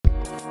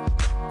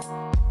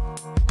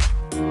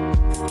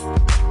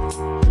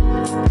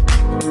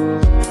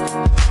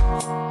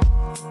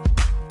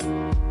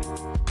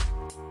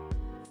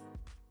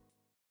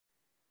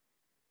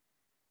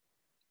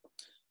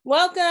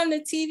the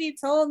TV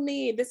told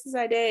me. This is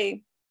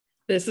Ade.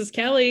 This is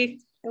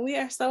Kelly. And we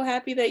are so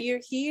happy that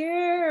you're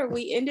here.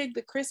 We ended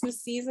the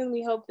Christmas season.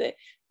 We hope that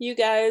you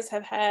guys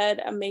have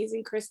had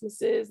amazing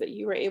Christmases, that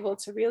you were able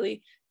to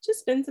really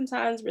just spend some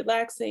time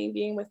relaxing,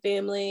 being with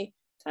family,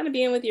 kind of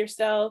being with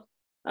yourself.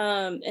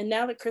 And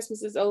now that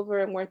Christmas is over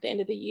and we're at the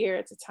end of the year,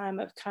 it's a time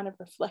of kind of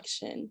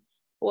reflection.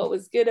 What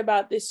was good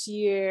about this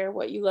year,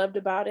 what you loved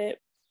about it.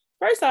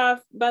 First off,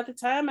 by the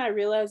time I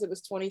realized it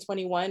was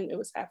 2021, it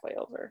was halfway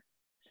over.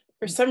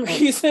 For some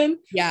reason,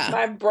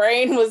 my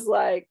brain was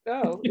like,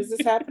 oh, is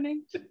this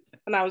happening?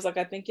 And I was like,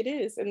 I think it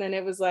is. And then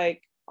it was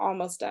like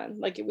almost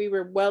done. Like we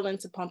were well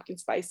into pumpkin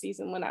spice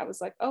season when I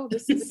was like, oh,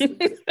 this is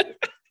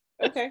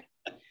okay.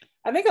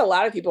 I think a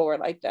lot of people were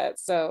like that.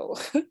 So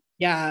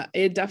yeah,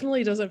 it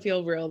definitely doesn't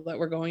feel real that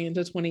we're going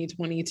into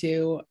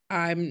 2022.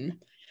 I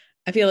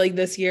feel like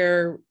this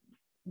year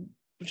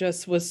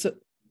just was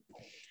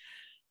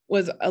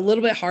a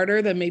little bit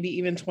harder than maybe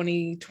even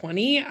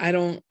 2020. I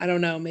don't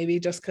know, maybe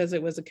just because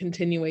it was a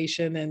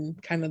continuation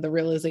and kind of the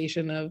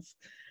realization of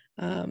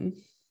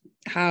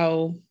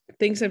how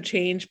things have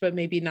changed, but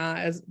maybe not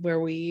as where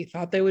we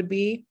thought they would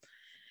be.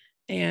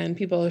 And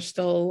people are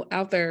still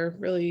out there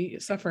really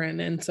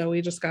suffering. And so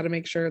we just got to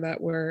make sure that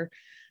we're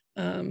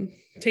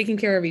taking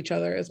care of each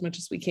other as much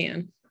as we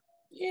can.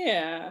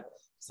 Yeah.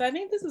 So I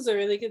think this is a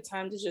really good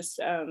time to just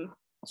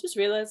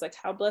realize like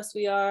how blessed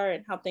we are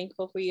and how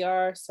thankful we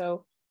are.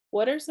 So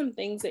what are some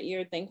things that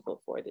you're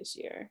thankful for this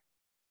year?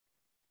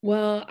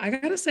 Well, I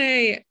gotta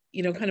say,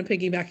 kind of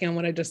piggybacking on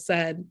what I just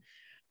said,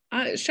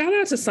 shout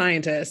out to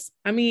scientists.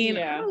 I mean,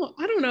 I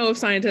don't know if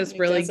scientists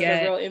really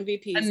get real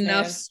MVPs,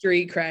 enough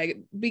street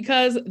cred,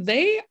 because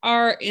they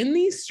are in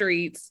these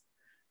streets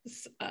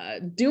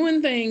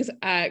doing things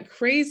at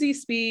crazy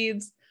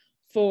speeds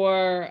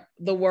for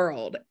the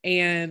world.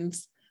 And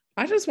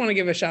I just want to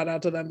give a shout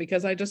out to them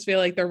because I just feel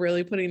like they're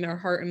really putting their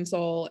heart and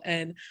soul.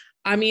 And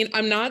I mean,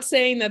 I'm not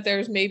saying that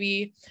there's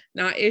maybe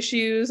not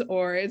issues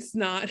or it's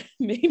not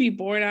maybe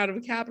born out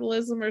of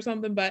capitalism or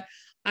something, but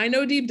I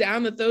know deep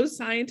down that those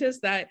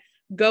scientists that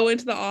go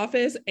into the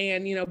office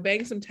and,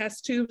 bang some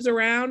test tubes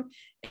around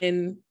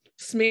and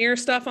smear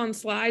stuff on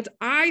slides,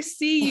 I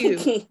see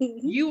you.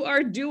 You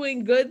are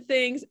doing good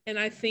things, and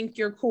I think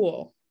you're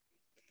cool.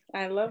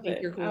 I love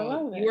it. You're cool. I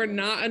love it. You are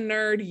not a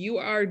nerd. You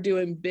are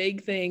doing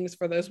big things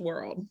for this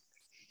world.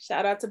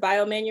 Shout out to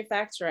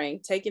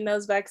biomanufacturing, taking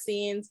those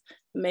vaccines,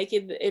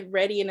 making it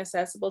ready and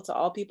accessible to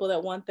all people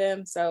that want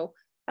them. So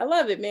I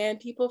love it, man.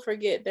 People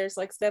forget there's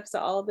like steps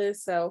to all of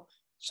this. So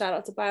shout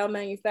out to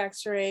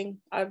biomanufacturing.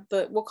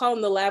 We'll call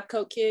them the lab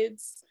coat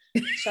kids.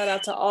 Shout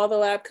out to all the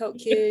lab coat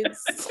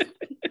kids.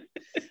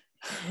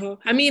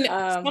 I mean,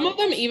 some of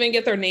them even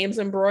get their names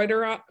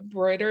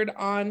embroidered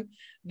on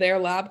their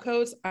lab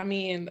coats. I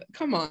mean,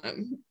 come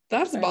on,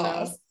 that's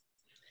boss.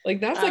 Like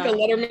that's like a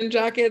Letterman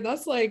jacket.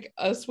 That's like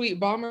a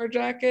sweet bomber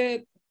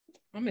jacket.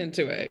 I'm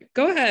into it.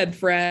 Go ahead,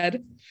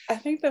 Fred. I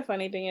think the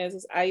funny thing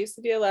is I used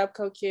to be a lab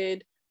coat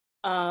kid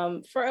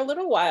for a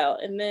little while,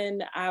 and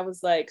then I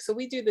was like, so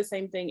we do the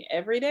same thing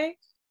every day?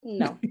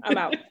 No, I'm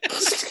out.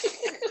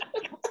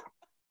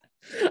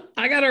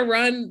 I gotta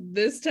run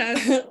this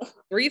test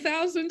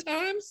 3,000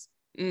 times.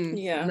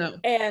 No.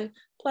 And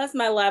plus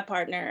my lab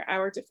partner, I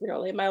worked at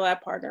Frito-Lay. My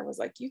lab partner was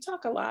like, you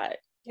talk a lot.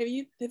 Have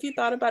you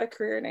thought about a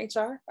career in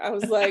HR? I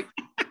was like,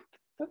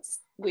 that's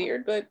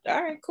weird, but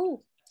all right,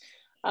 cool.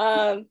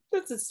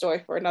 That's a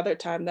story for another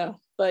time though.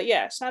 But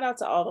yeah, shout out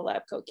to all the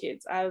lab coat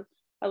kids. I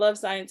love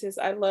scientists.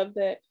 I love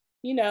that,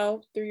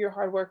 through your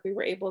hard work, we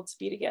were able to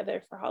be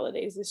together for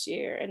holidays this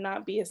year and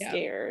not be as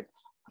scared.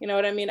 You know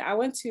what I mean? I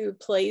went to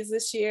plays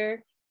this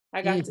year.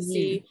 I got to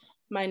see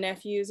my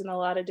nephews in a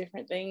lot of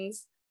different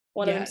things.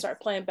 One of them started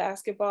playing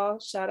basketball.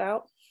 Shout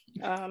out.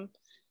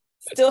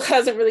 Still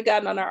hasn't really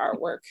gotten on our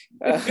artwork.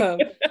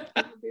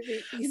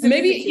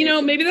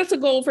 Maybe that's a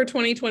goal for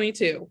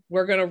 2022.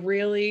 We're going to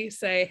really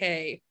say,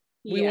 hey,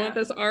 we want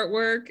this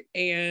artwork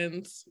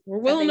and we're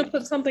willing to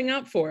put something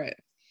up for it.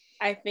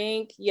 I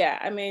think,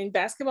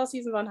 basketball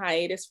season's on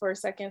hiatus for a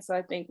second. So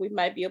I think we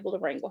might be able to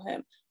wrangle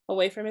him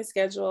away from his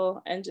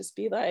schedule and just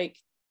be like,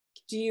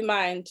 do you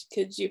mind?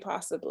 Could you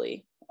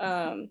possibly?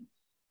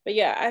 But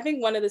yeah, I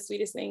think one of the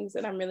sweetest things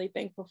that I'm really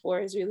thankful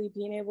for is really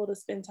being able to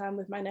spend time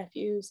with my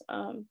nephews.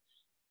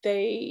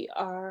 They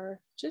are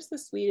just the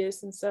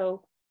sweetest. And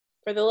so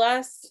for the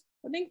last,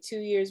 I think 2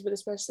 years, but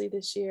especially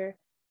this year,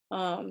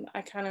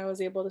 I kind of was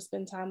able to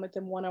spend time with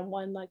them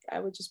one-on-one. Like I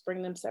would just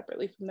bring them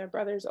separately from their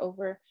brothers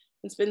over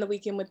and spend the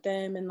weekend with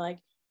them and like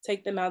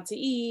take them out to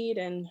eat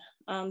and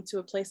to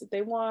a place that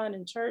they want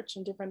and church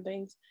and different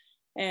things.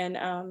 And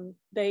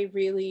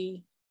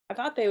I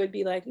thought they would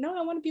be like, no,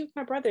 I want to be with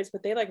my brothers,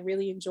 but they like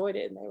really enjoyed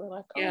it. And they were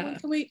like,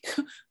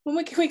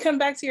 when can we come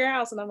back to your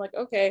house? And I'm like,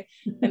 okay.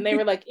 And they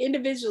were like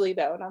individually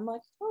though. And I'm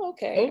like, oh,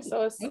 okay.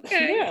 So it's,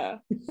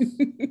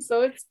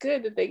 so it's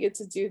good that they get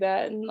to do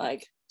that and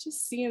like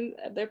just seeing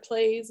their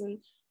plays and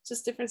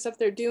just different stuff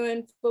they're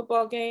doing,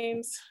 football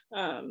games.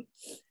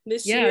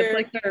 This year, it's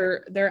like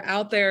they're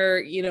out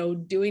there, you know,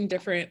 doing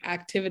different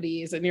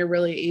activities, and you're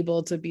really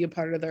able to be a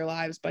part of their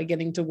lives by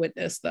getting to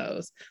witness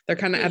those. They're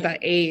kind of at that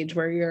age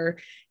where you're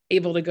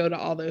able to go to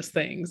all those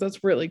things.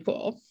 That's really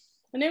cool.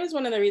 And it was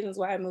one of the reasons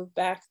why I moved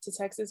back to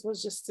Texas,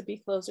 was just to be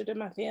closer to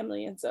my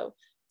family. And so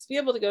to be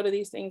able to go to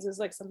these things is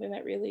like something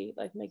that really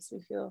like makes me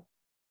feel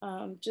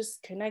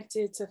just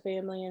connected to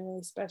family and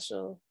really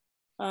special.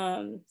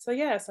 So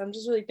yes, I'm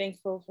just really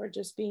thankful for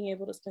just being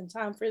able to spend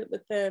time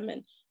with them,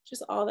 and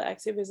just all the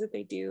activities that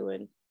they do.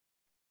 And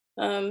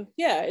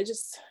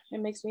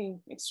it makes me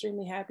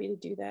extremely happy to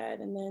do that.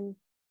 And then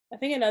I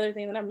think another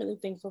thing that I'm really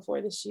thankful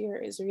for this year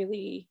is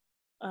really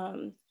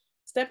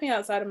stepping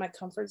outside of my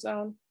comfort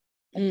zone.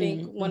 I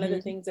think one of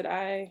the things that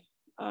I,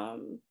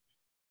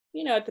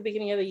 at the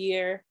beginning of the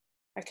year,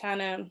 I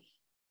kind of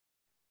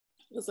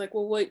was like,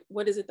 well,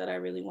 what is it that I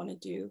really want to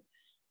do?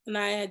 And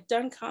I had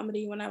done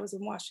comedy when I was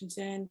in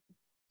Washington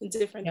and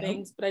different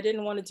things, but I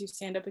didn't want to do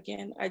stand-up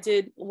again.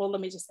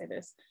 Let me just say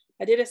this.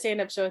 I did a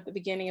stand-up show at the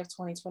beginning of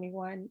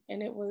 2021,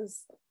 and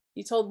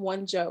you told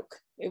one joke.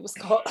 It was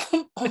called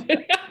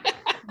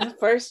the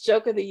first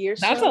joke of the year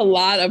show. That's a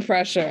lot of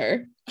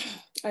pressure.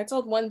 I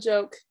told one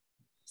joke,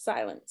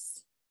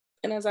 silence.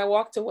 And as I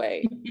walked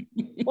away,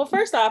 well,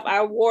 first off,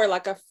 I wore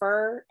like a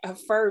fur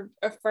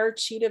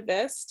cheetah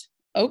vest.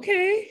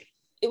 Okay.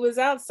 It was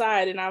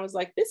outside, and I was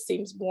like, this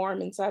seems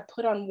warm. And so I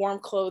put on warm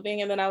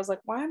clothing, and then I was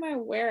like, why am I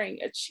wearing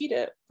a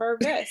cheetah fur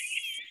vest?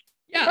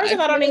 First of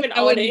all, I don't even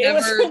own it.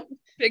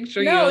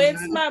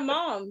 It's my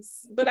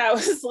mom's. But I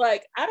was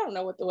like, I don't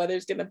know what the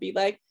weather's going to be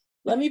like.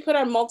 Let me put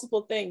on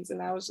multiple things.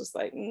 And I was just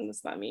like,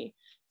 it's not me.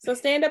 So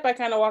stand up, I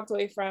kind of walked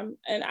away from,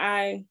 and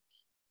I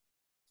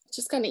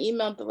just kind of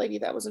emailed the lady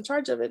that was in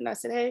charge of it. And I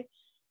said, hey,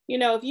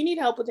 if you need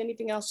help with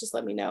anything else, just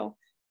let me know.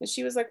 And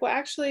she was like, well,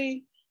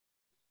 actually,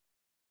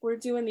 we're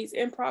doing these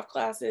improv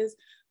classes.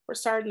 We're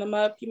starting them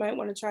up. You might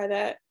want to try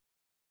that.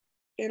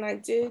 And I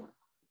did.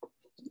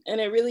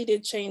 And it really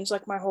did change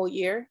like my whole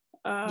year.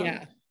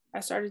 I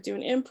started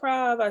doing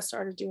improv. I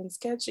started doing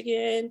sketch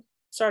again.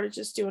 Started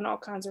just doing all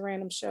kinds of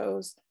random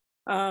shows.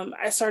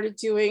 I started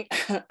doing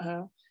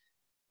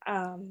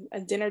a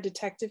dinner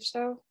detective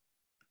show.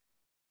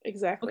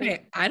 Exactly.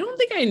 Okay. I don't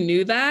think I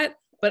knew that,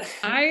 but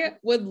I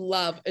would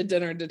love a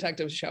dinner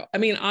detective show. I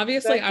mean,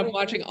 obviously I'm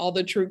watching all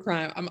the true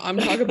crime. I'm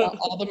talking about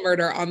all the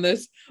murder on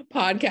this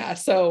podcast.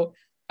 So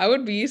I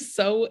would be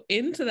so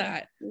into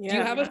that. Yeah. Do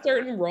you have a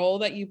certain role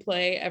that you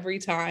play every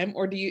time,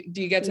 or do you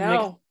get to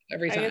mix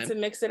every time? I get to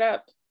mix it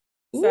up.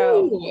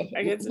 So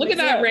I get to look at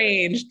that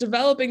range,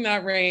 developing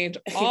that range.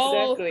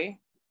 Exactly.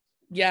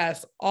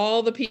 Yes,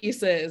 all the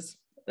pieces.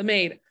 The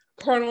maid,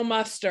 Colonel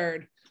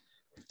Mustard,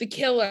 the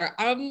killer.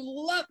 I'm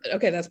love it.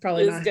 Okay, that's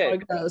probably not good. How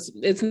it goes.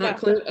 It's not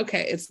Clue.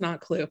 Okay, it's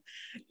not Clue.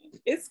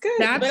 It's good.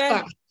 That's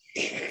fun.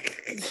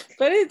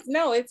 But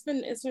it's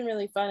been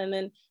really fun. And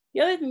then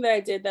the other thing that I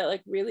did that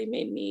like really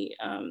made me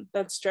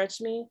that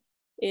stretched me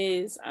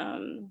is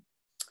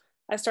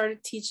I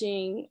started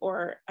teaching,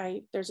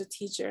 there's a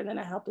teacher, and then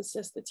I help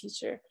assist the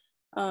teacher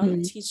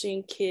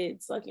teaching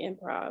kids like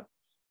improv.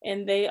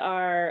 And they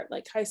are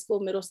like high school,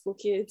 middle school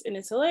kids. And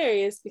it's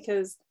hilarious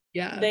because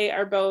they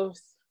are both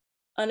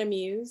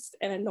unamused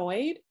and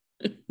annoyed,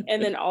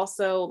 and then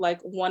also like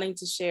wanting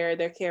to share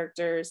their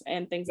characters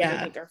and things that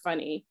they think are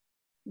funny,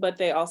 but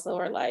they also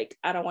are like,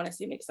 I don't want to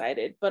seem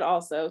excited, but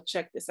also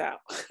check this out.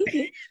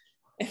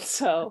 And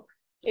so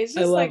it's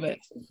just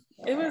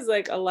it was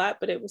like a lot,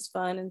 but it was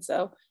fun. And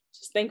so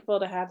just thankful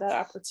to have that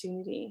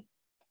opportunity.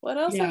 What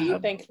else are you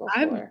thankful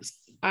for?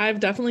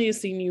 I've definitely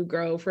seen you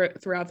grow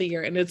throughout the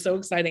year, and it's so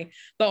exciting.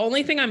 The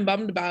only thing I'm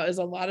bummed about is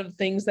a lot of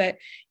things that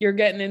you're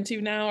getting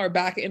into now are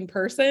back in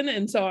person,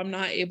 and so I'm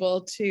not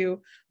able to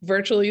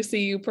virtually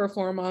see you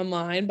perform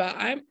online, but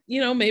I'm,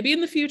 maybe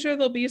in the future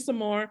there'll be some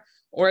more,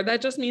 or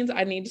that just means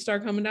I need to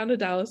start coming down to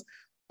Dallas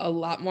a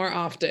lot more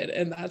often,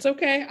 and that's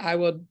okay.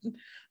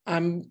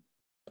 I'm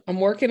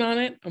working on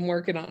it.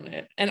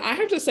 And I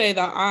have to say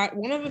that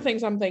one of the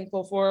things I'm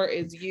thankful for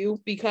is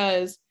you,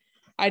 because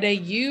Ida,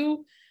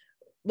 you,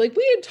 like,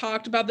 we had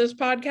talked about this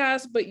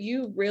podcast, but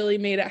you really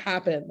made it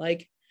happen.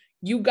 Like,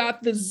 you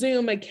got the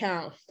Zoom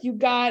account, you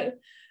got,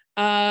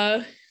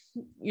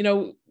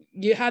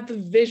 you had the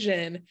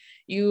vision,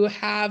 you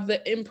have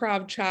the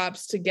improv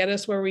chops to get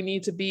us where we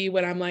need to be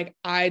when I'm like,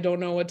 I don't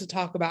know what to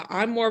talk about.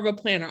 I'm more of a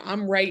planner.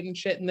 I'm writing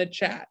shit in the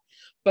chat,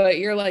 but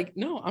you're like,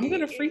 no, I'm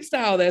going to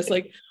freestyle this.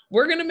 Like,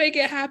 we're going to make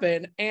it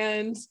happen.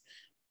 And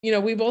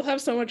we both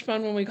have so much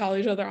fun when we call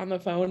each other on the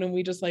phone, and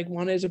we just like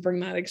wanted to bring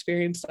that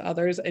experience to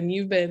others. And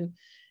you've been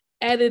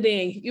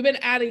editing, you've been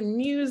adding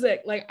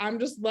music. Like, I'm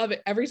just love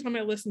it. Every time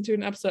I listen to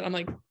an episode, I'm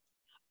like,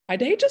 I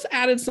just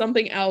added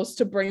something else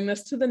to bring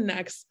this to the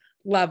next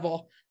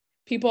level.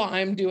 People,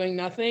 I'm doing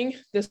nothing.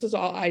 This is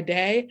all I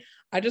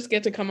just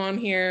get to come on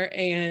here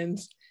and,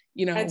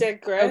 I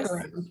digress.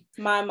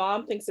 My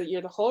mom thinks that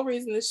you're the whole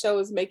reason this show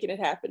is making it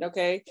happen.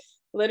 Okay.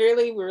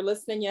 Literally, we were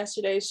listening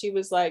yesterday. She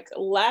was like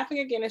laughing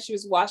again as she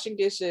was washing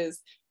dishes.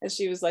 And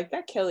she was like,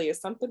 that Kelly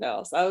is something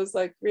else. I was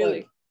like,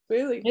 really?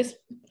 Really.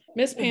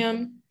 Miss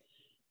Pam,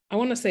 I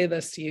want to say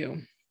this to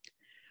you.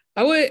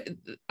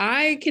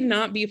 I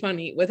cannot be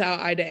funny without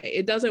Ida.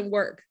 It doesn't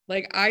work.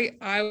 Like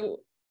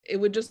it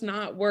would just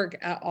not work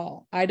at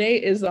all.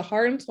 Ida is the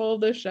heart and soul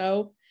of the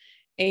show.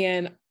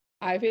 And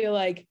I feel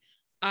like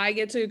I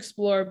get to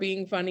explore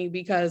being funny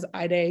because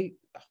Ida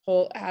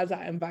has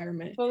that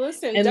environment. Well,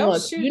 listen, and don't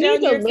look, shoot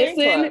down your fan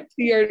club.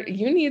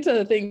 You need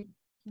to think,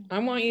 I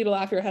want you to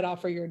laugh your head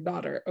off for your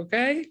daughter,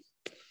 okay?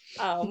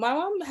 Oh, my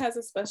mom has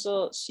a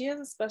special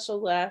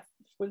laugh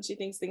when she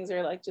thinks things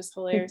are like just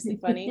hilariously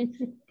funny.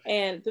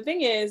 And the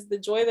thing is, the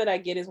joy that I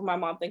get is when my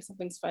mom thinks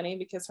something's funny,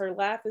 because her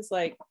laugh is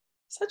like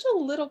such a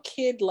little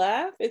kid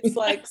laugh. It's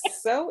like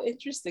so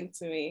interesting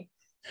to me.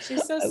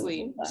 She's so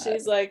sweet.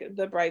 She's like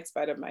the bright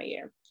spot of my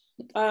year.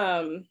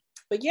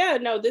 But yeah,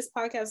 no, this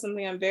podcast is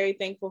something I'm very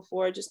thankful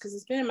for, just because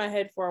it's been in my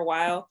head for a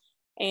while,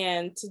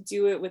 and to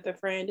do it with a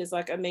friend is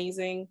like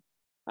amazing.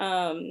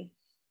 So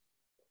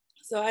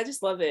I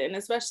just love it. And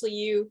especially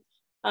you.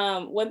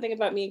 One thing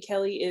about me and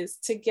Kelly is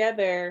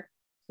together,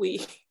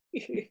 we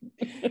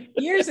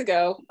years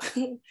ago,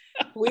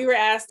 we were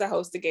asked to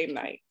host a game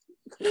night.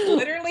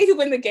 Literally,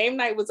 when the game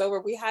night was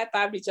over, we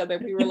high-fived each other.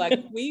 We were like,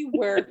 we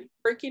were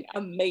freaking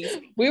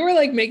amazing. We were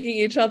like making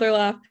each other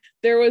laugh.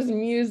 There was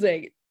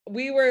music.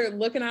 We were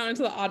looking out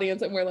into the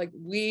audience and we're like,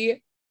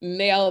 we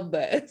nailed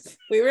this.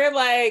 We were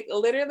like,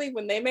 literally,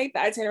 when they make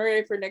the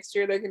itinerary for next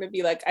year, they're going to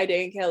be like, Ida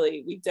and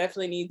Kelly, we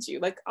definitely need you.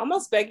 Like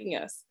almost begging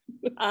us.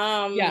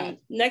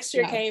 Next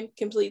year came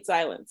complete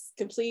silence.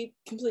 Complete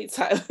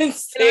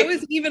silence. And I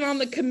was even on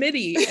the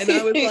committee, and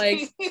I was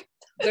like,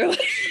 they're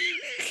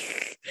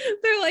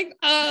like,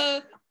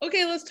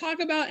 okay, let's talk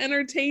about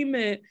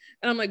entertainment.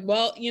 And I'm like,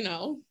 well,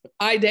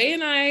 Ida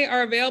and I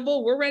are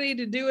available. We're ready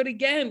to do it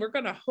again. We're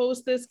going to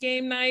host this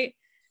game night.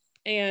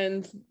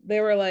 And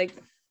they were like,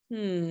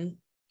 I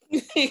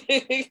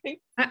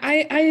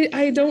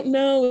don't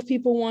know if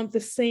people want the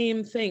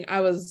same thing. I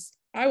was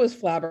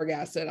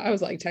flabbergasted. I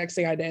was like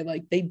texting Ida,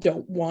 like, they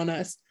don't want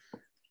us.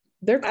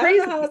 They're crazy. I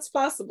don't know how it's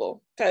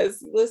possible,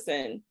 because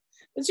listen,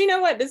 but you know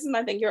what? This is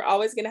my thing. You're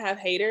always going to have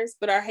haters,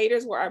 but our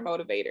haters were our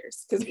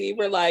motivators, because we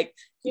were like,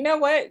 you know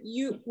what?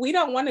 We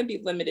don't want to be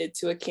limited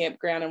to a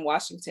campground in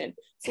Washington.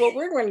 So what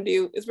we're going to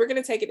do is we're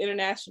going to take it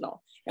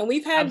international. And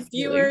we've had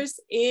We've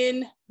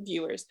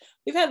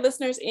had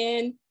listeners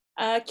in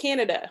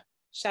Canada.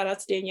 Shout out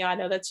to Danielle. I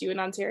know that's you in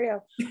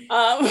Ontario.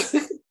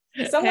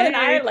 Someone in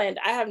Ireland.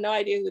 I have no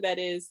idea who that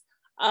is.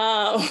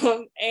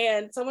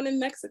 And someone in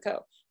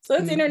Mexico. So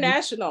it's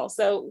international.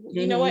 So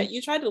you know what?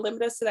 You tried to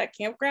limit us to that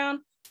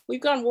campground.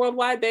 We've gone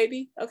worldwide,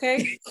 baby.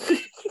 Okay.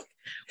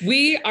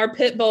 We are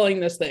pit bulling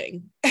this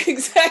thing.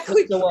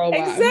 Exactly.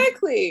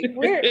 Exactly.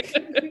 We're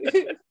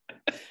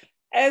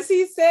as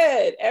he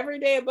said, every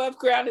day above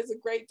ground is a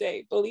great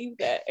day. Believe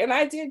that. And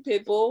I did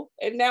pitbull.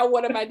 And now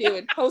what am I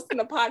doing? Hosting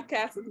a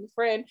podcast with a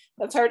friend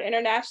that's heard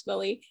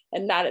internationally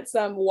and not at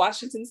some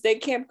Washington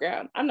State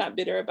campground. I'm not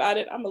bitter about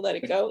it. I'm gonna let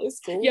it go. It's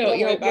cool.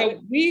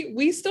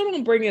 We still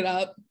don't bring it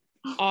up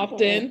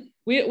often.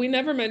 We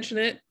never mention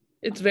it.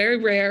 It's very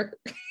rare.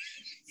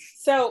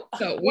 So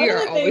we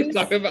are always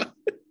talking about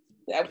it.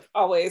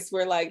 Always,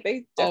 we're like,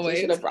 they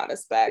definitely should have brought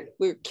us back.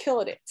 We're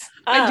killing it.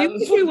 I do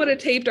wish we would have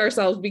taped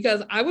ourselves,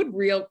 because I would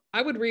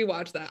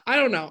rewatch that. I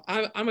don't know.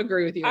 I'm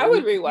agree with you. I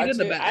would rewatch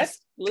it.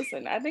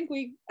 Listen, I think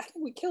we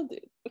killed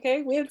it.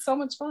 Okay, we had so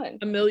much fun.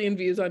 1 million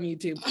views on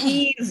YouTube.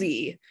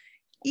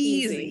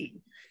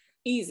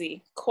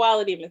 Easy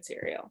quality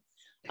material.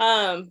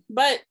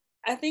 But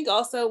I think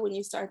also when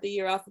you start the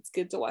year off, it's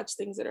good to watch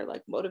things that are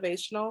like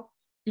motivational.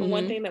 The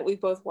one thing that we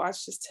both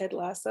watched is Ted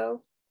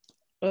Lasso.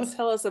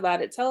 Tell us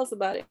about it.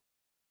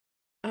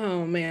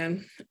 Oh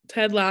man,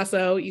 Ted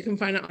Lasso. You can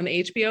find it on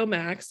HBO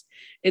Max.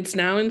 It's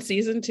now in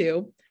season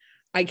 2.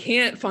 I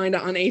can't find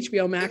it on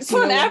HBO Max. It's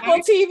on Apple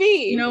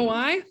TV. You know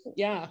why?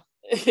 Yeah.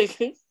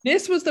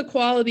 This was the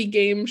quality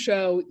game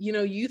show.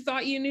 You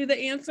thought you knew the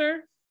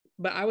answer,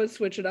 but I would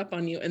switch it up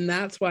on you. And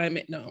that's why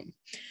no,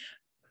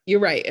 you're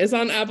right. It's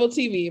on Apple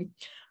TV.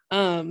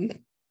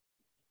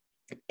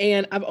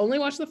 And I've only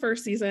watched the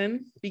first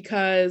season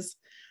because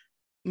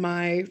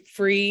my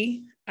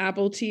free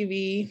Apple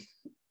TV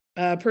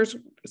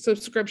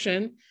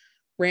subscription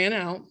ran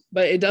out,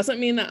 but it doesn't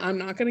mean that I'm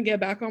not going to get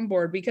back on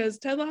board, because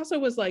Ted Lasso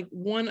was like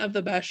one of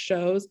the best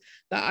shows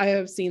that I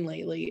have seen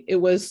lately. It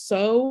was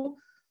so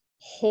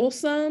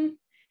wholesome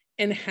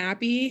and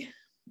happy,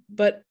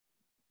 but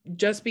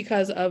just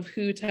because of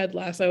who Ted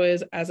Lasso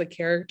is as a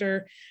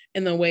character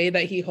and the way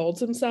that he holds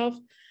himself.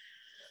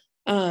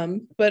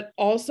 But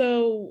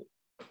also,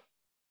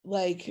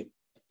 like,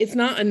 it's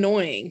not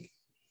annoying.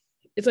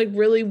 It's like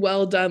really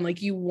well done.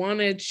 Like, you want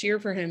to cheer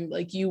for him.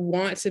 Like, you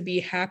want to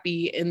be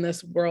happy in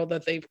this world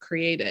that they've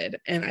created.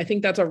 And I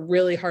think that's a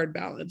really hard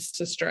balance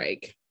to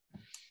strike.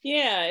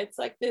 Yeah, it's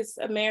like this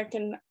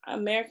American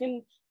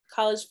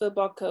college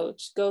football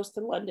coach goes to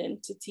London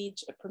to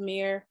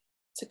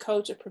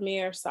coach a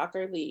premier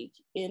soccer league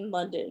in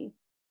London.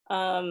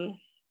 So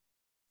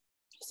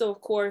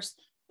of course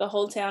the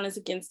whole town is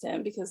against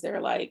him, because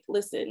they're like,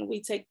 listen,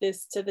 we take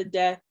this to the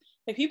death.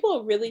 Like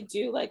people really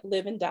do like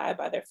live and die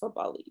by their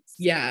football leagues.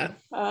 Yeah.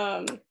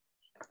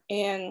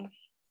 And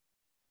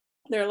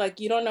they're like,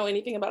 you don't know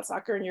anything about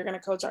soccer and you're going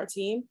to coach our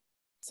team.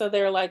 So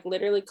they're like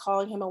literally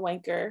calling him a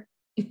wanker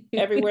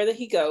everywhere that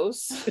he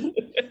goes,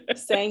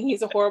 saying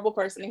he's a horrible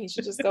person and he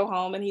should just go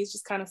home. And he's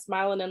just kind of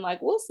smiling and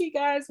like, we'll see,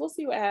 guys, we'll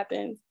see what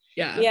happens.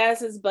 Yeah. He has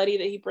his buddy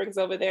that he brings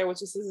over there,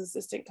 which is his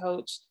assistant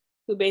coach,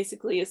 who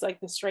basically is like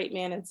the straight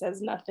man and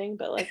says nothing,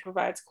 but like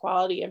provides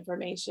quality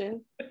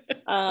information.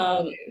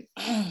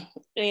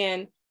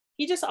 And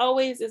he just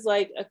always is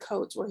like a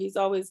coach where he's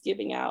always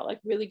giving out like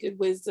really good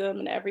wisdom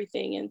and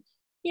everything. And,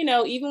 you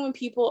know, even when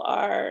people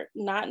are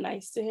not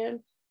nice to him,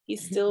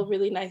 he's still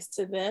really nice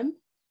to them.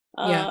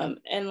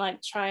 And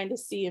like trying to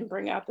see and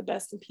bring out the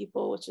best in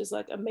people, which is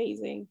like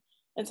amazing.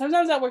 And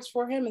sometimes that works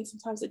for him and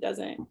sometimes it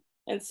doesn't.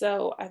 And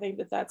so I think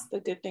that that's the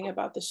good thing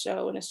about the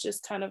show. And it's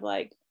just kind of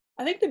like,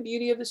 I think the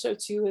beauty of the show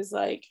too is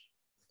like,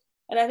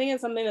 and I think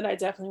it's something that I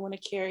definitely want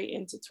to carry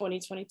into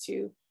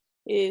 2022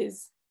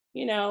 is,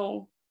 you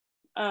know,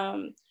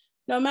 no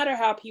matter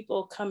how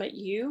people come at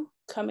you,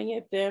 coming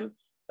at them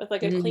with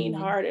like a clean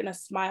heart and a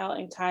smile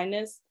and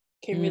kindness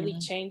can really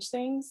change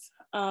things.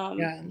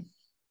 I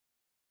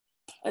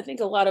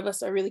think a lot of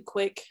us are really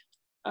quick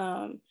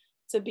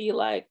to be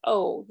like,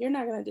 oh, you're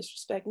not going to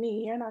disrespect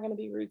me. You're not going to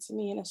be rude to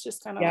me. And it's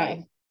just kind of like,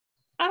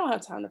 I don't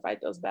have time to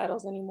fight those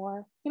battles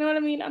anymore. You know what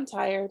I mean? I'm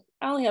tired.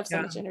 I only have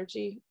so much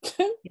energy.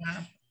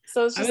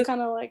 So it's just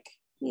kind of like,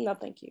 no,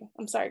 thank you.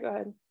 I'm sorry. Go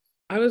ahead.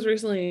 I was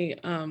recently,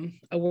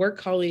 a work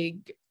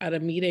colleague at a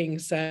meeting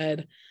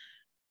said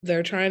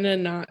they're trying to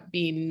not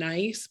be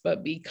nice,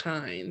 but be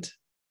kind.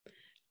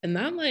 And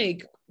that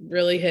like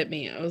really hit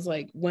me. I was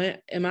like, when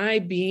am I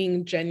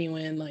being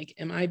genuine? Like,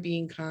 am I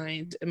being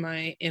kind in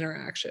my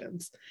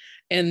interactions?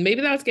 And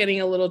maybe that's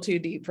getting a little too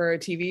deep for a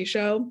TV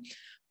show,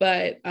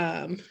 but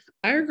I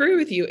agree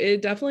with you.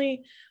 It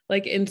definitely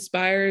like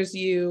inspires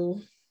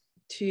you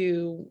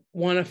to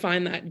want to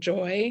find that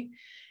joy.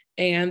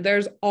 And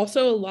there's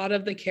also a lot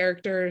of the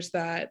characters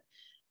that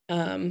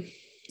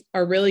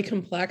are really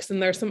complex.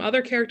 And there's some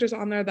other characters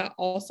on there that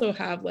also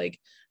have like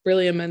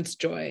really immense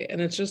joy.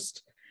 And it's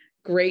just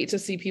great to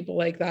see people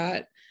like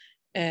that.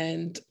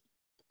 And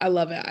I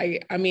love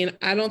it. I mean,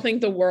 I don't think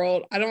the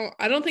world, I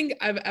don't think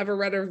I've ever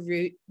read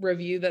a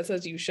review that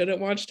says you shouldn't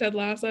watch Ted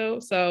Lasso.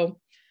 So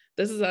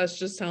this is us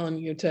just telling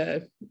you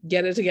to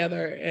get it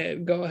together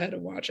and go ahead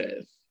and watch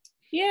it.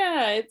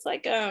 Yeah, it's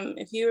like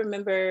if you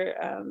remember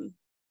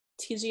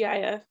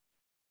TGIF,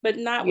 but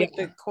not with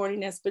the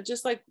corniness, but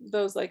just like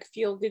those like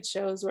feel good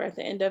shows where at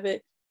the end of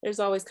it, there's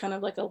always kind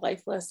of like a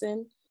life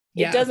lesson.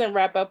 It doesn't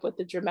wrap up with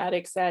the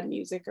dramatic sad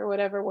music or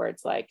whatever, where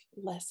it's like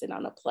lesson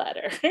on a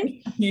platter,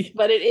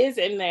 but it is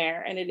in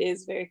there and it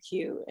is very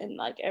cute. And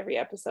like every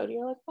episode,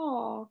 you're like,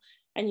 oh,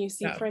 and you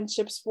see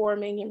friendships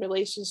forming and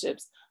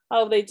relationships.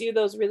 Oh, they do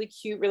those really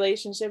cute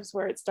relationships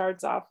where it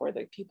starts off where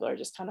the people are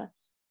just kind of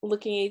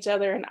looking at each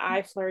other and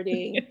eye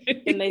flirting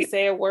and they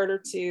say a word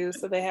or two.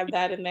 So they have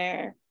that in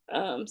there.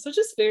 So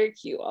just very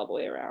cute all the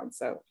way around.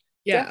 So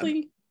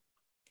definitely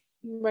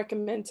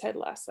recommend Ted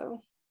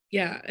Lasso.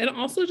 Yeah. And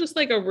also just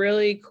like a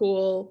really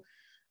cool,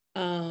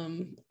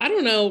 I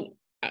don't know.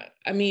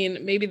 I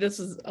mean, maybe this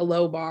is a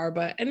low bar,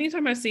 but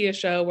anytime I see a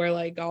show where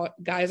like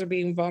guys are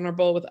being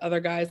vulnerable with other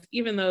guys,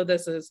 even though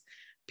this is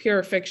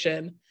pure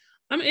fiction,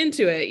 I'm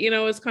into it. You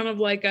know, it's kind of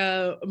like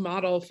a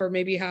model for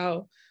maybe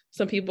how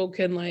some people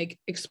can like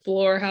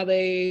explore how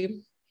they,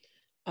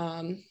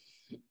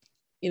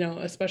 you know,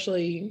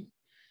 especially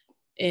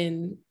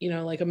in, you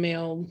know, like a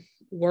male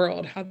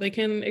world, how they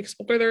can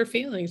explore their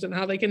feelings and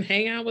how they can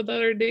hang out with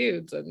other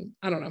dudes. And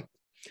I don't know.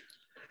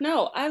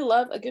 No, I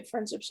love a good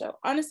friendship show.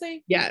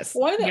 Honestly, yes.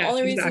 One of the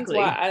only reasons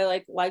why I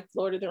liked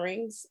Lord of the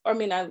Rings, or I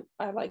mean, I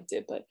liked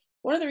it, but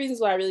one of the reasons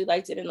why I really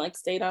liked it and like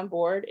stayed on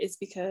board is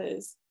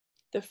because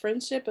the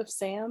friendship of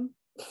Sam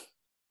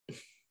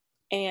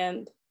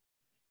and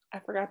I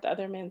forgot the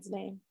other man's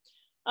name.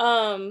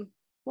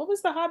 What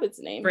was the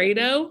Hobbit's name?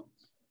 Frodo.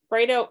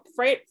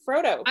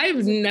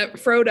 I've never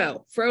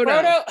Frodo.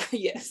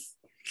 Yes.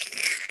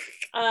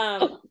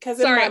 Because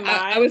sorry, in my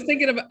mind, I was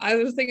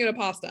thinking of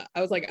pasta.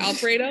 I was like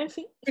Alfredo.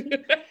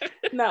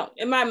 No,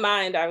 in my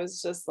mind, I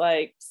was just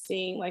like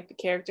seeing like the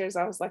characters.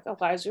 I was like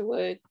Elijah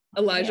Wood.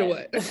 I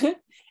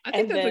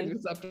think that's an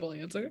acceptable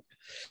answer.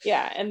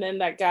 Yeah, and then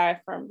that guy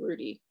from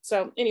Rudy.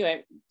 So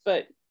anyway,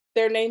 but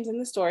their names in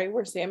the story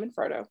were Sam and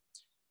Frodo.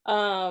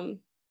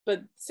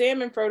 But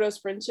Sam and Frodo's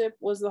friendship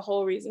was the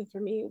whole reason for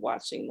me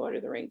watching Lord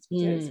of the Rings,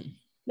 because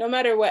no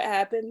matter what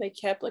happened, they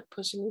kept like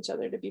pushing each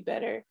other to be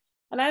better.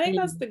 And I think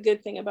that's the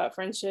good thing about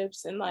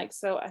friendships. And like,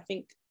 so I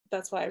think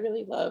that's why I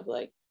really love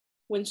like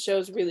when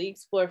shows really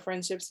explore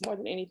friendships more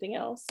than anything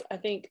else. I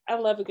think I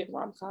love a good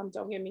rom-com,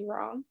 don't get me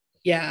wrong.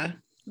 Yeah.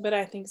 But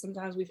I think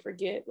sometimes we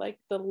forget like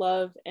the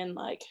love and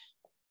like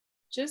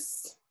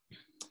just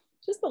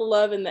the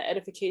love and the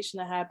edification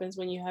that happens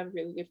when you have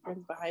really good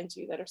friends behind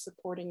you that are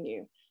supporting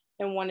you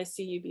and want to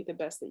see you be the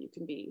best that you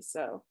can be.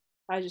 So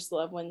I just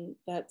love when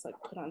that's like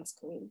put on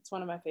screen. It's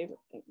one of my favorite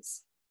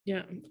things.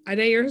 Yeah,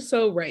 Ida, you're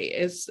so right.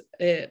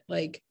 It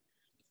like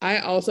I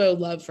also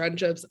love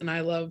friendships and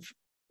I love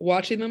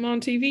watching them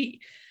on TV.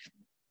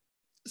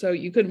 So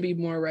you couldn't be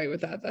more right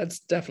with that. That's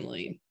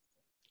definitely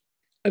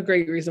a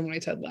great reason why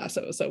Ted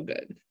Lasso is so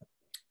good.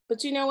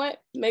 But you know what?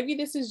 Maybe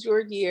this is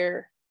your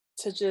year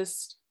to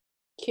just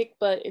kick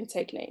butt and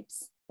take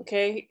names,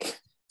 okay?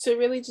 To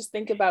really just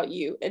think about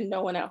you and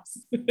no one else.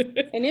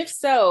 And if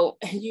so,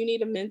 you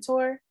need a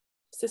mentor,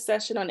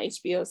 Succession on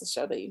HBO is a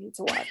show that you need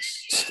to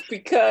watch.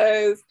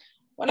 Because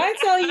when I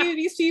tell you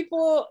these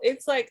people,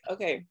 it's like,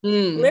 okay,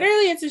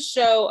 literally it's a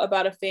show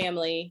about a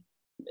family.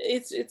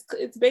 It's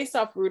based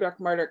off Rudolph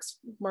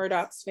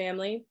Murdoch's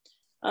family.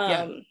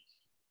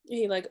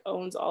 He like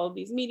owns all of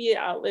these media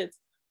outlets,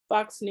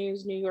 Fox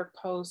News, New York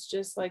Post,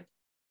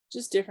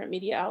 just different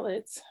media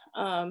outlets.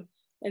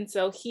 And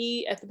so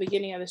he, at the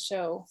beginning of the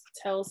show,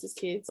 tells his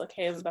kids, like,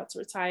 hey, I'm about to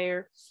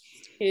retire.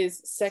 His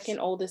second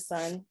oldest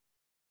son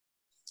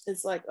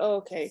is like, oh,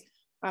 okay,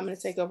 I'm going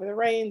to take over the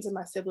reins and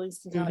my siblings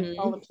can kind of like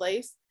fall in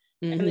place.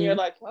 And then you're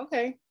like,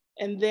 okay.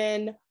 And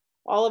then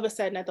all of a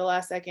sudden at the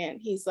last second,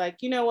 he's like,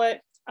 you know what?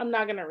 I'm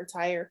not going to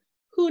retire.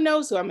 Who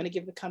knows who I'm going to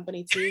give the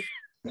company to?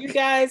 You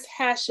guys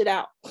hash it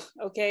out.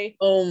 Okay.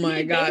 Oh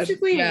my gosh.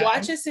 Basically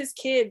watches his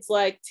kids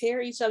like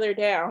tear each other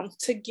down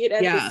to get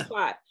at this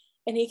spot.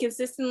 And he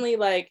consistently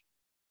like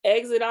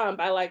eggs it on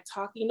by like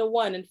talking to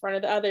one in front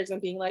of the others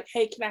and being like,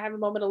 hey, can I have a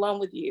moment alone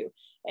with you?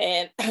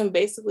 And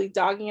basically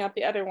dogging out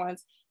the other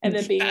ones and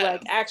then being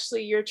like,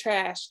 actually, you're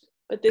trash.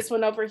 But this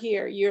one over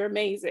here, you're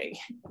amazing.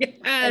 Yes.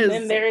 And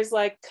then there's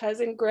like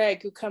cousin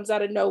Greg who comes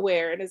out of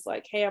nowhere and is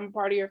like, hey, I'm a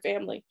part of your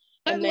family.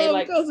 And I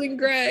love cousin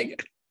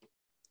Greg.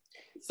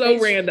 So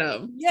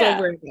random. Yeah.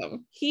 So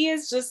random. He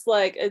is just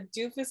like a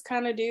doofus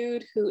kind of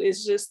dude who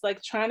is just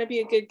like trying to be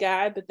a good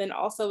guy, but then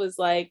also is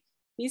like,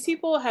 these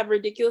people have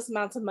ridiculous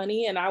amounts of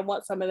money and I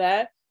want some of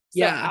that.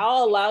 So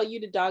I'll allow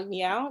you to dog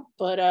me out,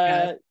 but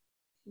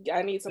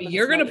I need some of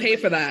You're going to pay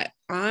for that.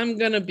 I'm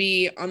going to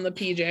be on the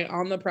PJ,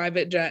 on the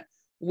private jet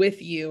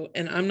with you,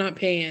 and I'm not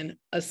paying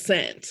a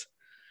cent.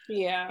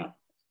 Yeah.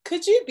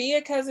 Could you be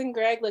a cousin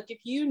Greg? Like if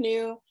you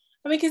knew,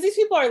 I mean, because these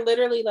people are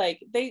literally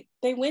like, they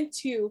went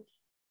to,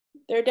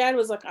 their dad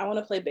was like, I want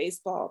to play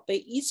baseball. They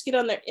each get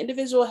on their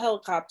individual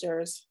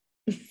helicopters,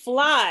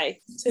 fly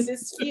to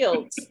this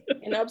field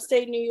in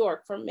upstate New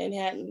York from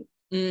Manhattan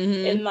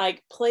and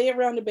like play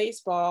around the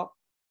baseball,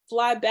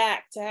 fly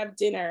back to have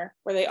dinner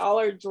where they all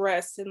are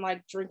dressed and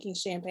like drinking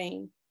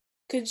champagne.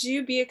 Could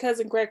you be a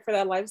cousin Greg for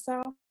that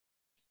lifestyle?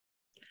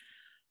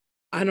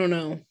 I don't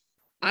know.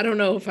 I don't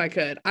know if I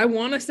could. I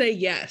want to say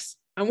yes.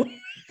 I want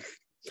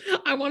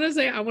to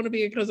say I want to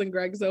be a cousin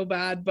Greg so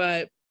bad,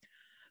 but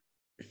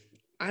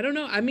I don't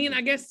know. I mean,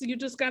 I guess you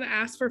just got to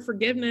ask for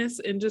forgiveness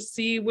and just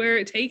see where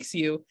it takes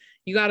you.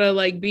 You got to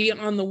like be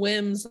on the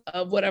whims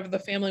of whatever the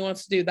family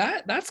wants to do.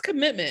 That's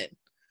commitment.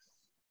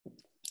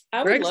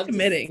 Greg's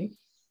committing.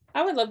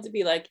 I would love to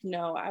be like,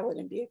 no, I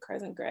wouldn't be a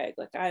cousin Greg.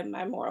 Like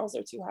my morals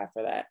are too high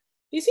for that.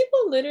 These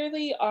people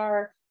literally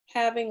are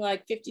having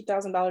like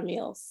 $50,000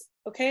 meals.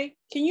 Okay.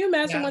 Can you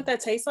imagine what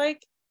that tastes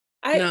like?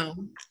 I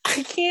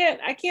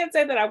can't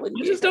say that I wouldn't.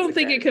 I just don't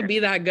think it could be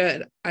that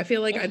good. I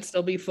feel like I'd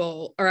still be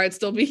full, or I'd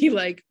still be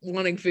like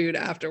wanting food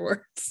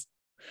afterwards.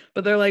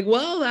 But they're like,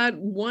 well, that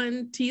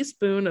 1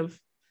 teaspoon of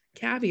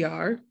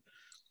caviar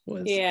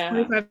was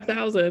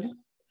 25,000.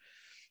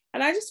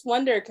 And I just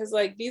wonder, because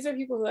like these are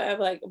people who have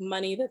like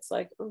money that's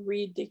like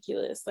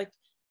ridiculous. Like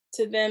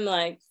to them,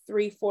 like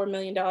 $3-4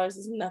 million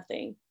is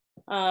nothing.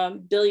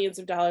 Billions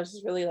of dollars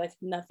is really like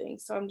nothing.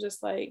 So I'm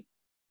just like,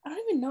 I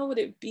don't even know what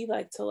it'd be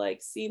like to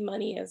like see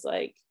money as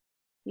like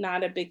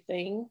not a big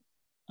thing.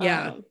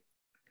 I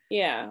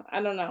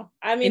don't know.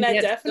 I mean, I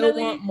definitely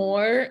still want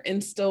more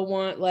and still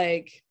want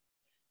like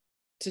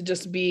to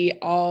just be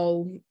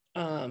all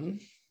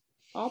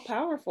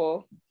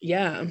powerful.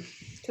 Yeah.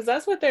 Because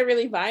that's what they're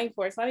really vying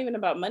for. It's not even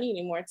about money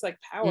anymore. It's like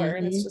power.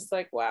 And it's just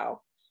like,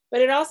 wow.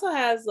 But it also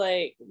has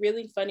like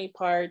really funny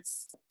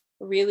parts,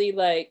 really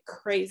like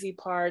crazy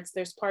parts.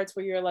 There's parts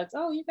where you're like,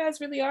 oh, you guys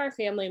really are a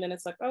family. And then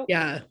it's like, oh,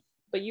 yeah.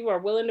 But you are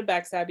willing to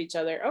backstab each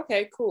other.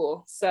 Okay,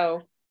 cool.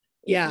 So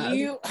if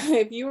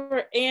you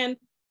were, and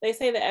they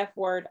say the F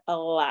word a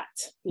lot,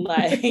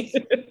 like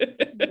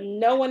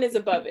no one is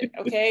above it.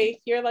 Okay.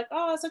 You're like,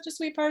 oh, such a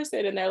sweet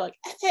person. And they're like,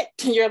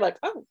 and you're like,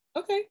 oh,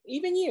 okay.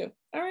 Even you.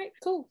 All right,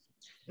 cool.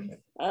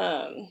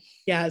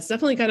 Yeah, it's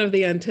definitely kind of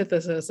the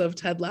antithesis of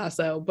Ted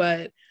Lasso,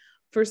 but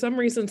for some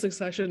reason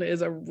Succession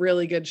is a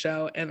really good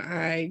show and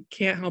I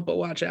can't help but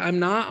watch it. I'm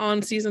not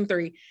on season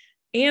 3,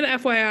 and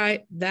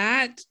FYI,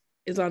 that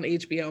is on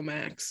HBO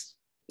Max.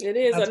 It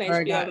is on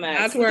HBO Max.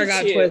 That's where I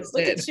got twisted.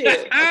 Look at you.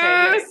 Okay,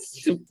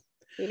 yes.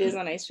 It is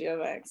on HBO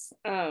Max.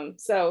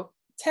 So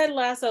Ted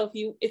Lasso,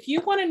 if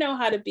you want to know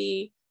how to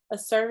be a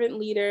servant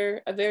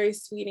leader, a very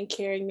sweet and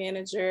caring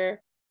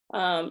manager,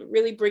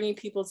 really bringing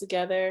people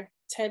together,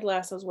 Ted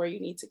Lasso is where you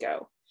need to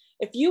go.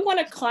 If you want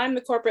to climb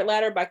the corporate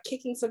ladder by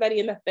kicking somebody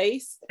in the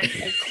face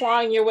and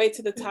clawing your way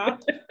to the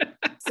top,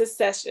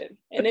 Succession.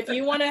 And if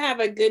you want to have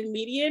a good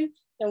median,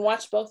 then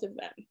watch both of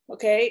them.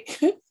 Okay.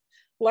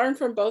 Learn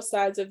from both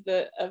sides of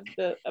the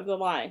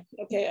line,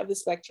 okay, of the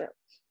spectrum.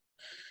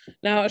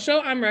 Now, a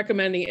show I'm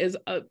recommending is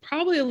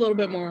probably a little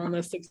bit more on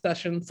the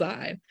Succession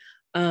side.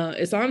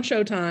 It's on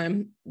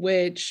Showtime,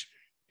 which,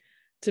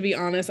 to be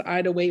honest, I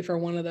had to wait for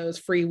one of those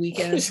free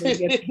weekends to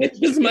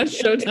get as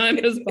much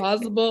Showtime as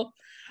possible.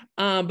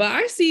 But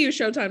I see you,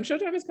 Showtime.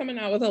 Showtime is coming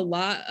out with a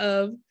lot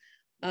of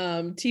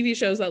TV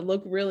shows that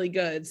look really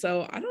good.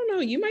 So I don't know,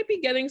 you might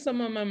be getting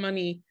some of my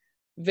money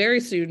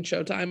very soon,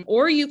 Showtime,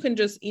 or you can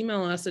just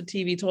email us at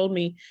TV Told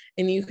Me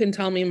and you can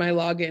tell me my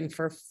login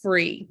for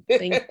free.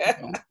 Thank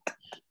you.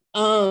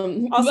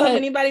 Also, if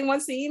anybody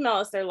wants to email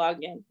us their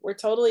login, we're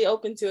totally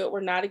open to it.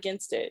 We're not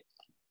against it.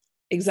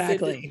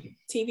 Exactly.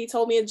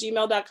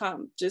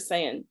 tvtoldme@gmail.com. Just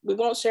saying, we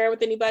won't share it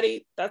with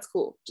anybody. That's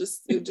cool.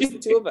 Just the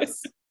two of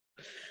us.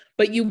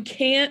 But you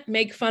can't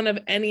make fun of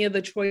any of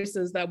the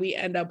choices that we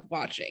end up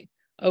watching.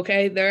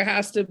 Okay. There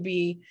has to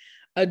be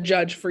a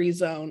judge-free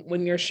zone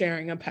when you're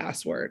sharing a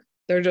password.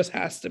 There just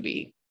has to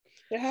be.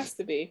 There has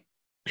to be.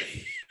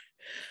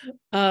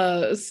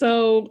 I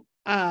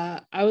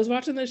was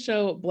watching the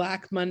show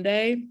Black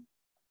Monday,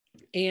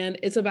 and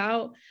it's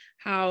about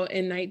how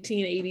in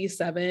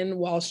 1987,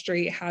 Wall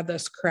Street had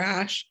this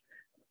crash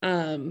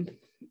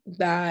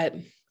that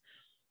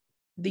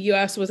the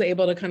US was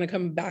able to kind of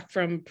come back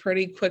from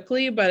pretty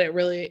quickly, but it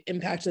really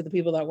impacted the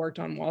people that worked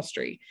on Wall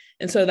Street.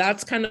 And so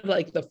that's kind of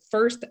like the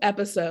first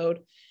episode.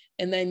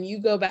 And then you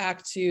go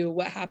back to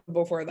what happened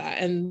before that.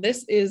 And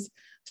this is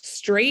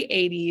straight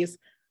 80s.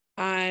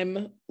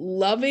 I'm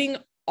loving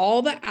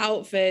all the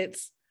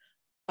outfits.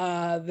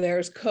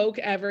 There's Coke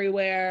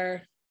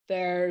everywhere.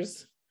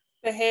 There's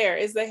the hair.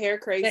 Is the hair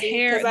crazy? The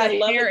hair, because I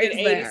love a good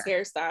 80s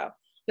hairstyle.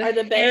 Are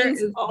the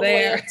bangs all the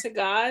way up to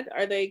God?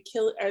 Are they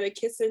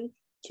kissing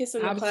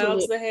the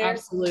clouds, the hair?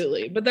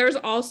 Absolutely. But there's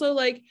also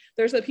like,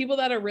 there's the people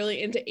that are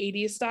really into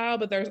 80s style,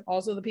 but there's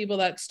also the people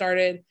that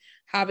started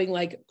having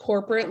like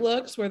corporate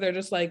looks where they're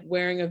just like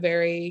wearing a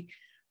very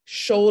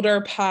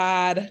shoulder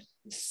pad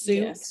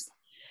suit. Yes.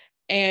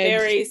 And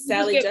very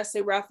Sally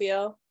Jesse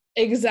Raphael.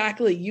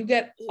 Exactly. You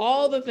get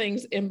all the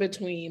things in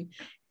between.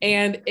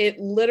 And it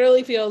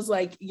literally feels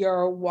like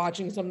you're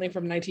watching something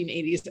from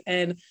 1980s.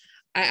 And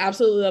I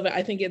absolutely love it.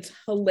 I think it's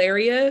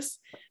hilarious.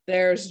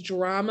 There's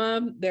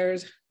drama.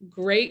 There's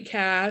great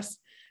cast.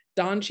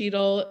 Don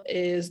Cheadle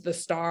is the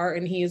star,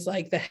 and he's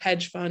like the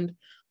hedge fund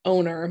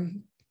owner.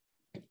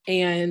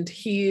 And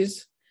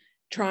he's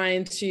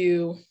trying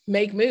to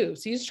make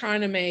moves. He's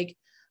trying to make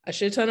a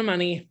shit ton of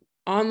money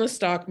on the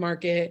stock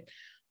market.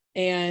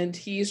 And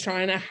he's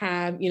trying to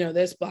have,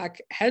 this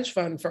Black hedge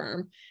fund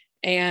firm.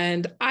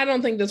 And I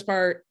don't think this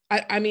part,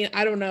 I mean,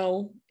 I don't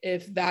know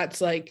if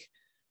that's like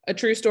a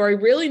true story.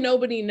 Really,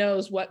 nobody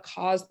knows what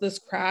caused this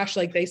crash.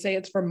 Like they say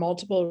it's for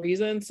multiple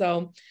reasons.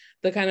 So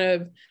the kind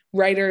of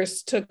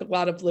writers took a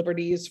lot of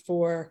liberties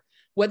for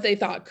what they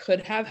thought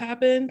could have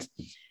happened.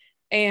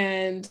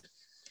 And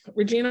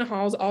Regina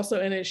Hall's also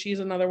in it.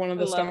 She's another one of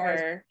the stars.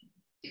 Her.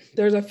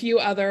 There's a few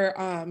other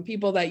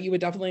people that you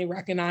would definitely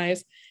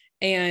recognize.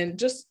 And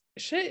just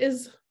shit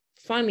is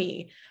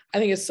funny. I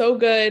think it's so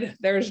good.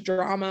 There's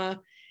drama,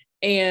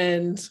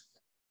 and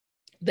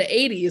the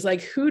 80s,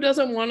 like who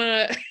doesn't want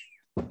to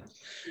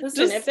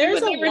listen, if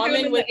there's a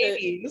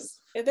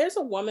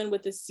woman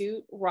with a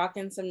suit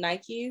rocking some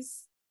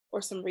Nikes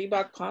or some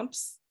Reebok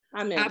pumps,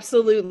 I'm in.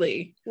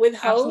 Absolutely. With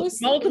hose.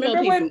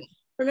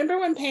 Remember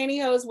when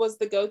pantyhose was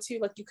the go-to?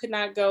 Like you could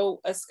not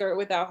go a skirt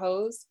without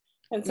hose.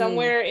 And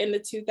somewhere in the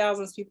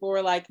 2000s, people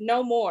were like,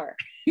 no more.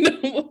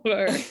 No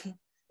more.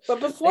 But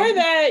before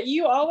that,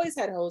 you always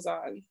had hose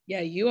on.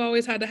 Yeah, you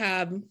always had to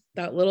have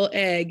that little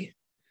egg.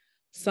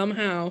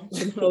 Somehow,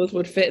 some hose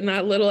would fit in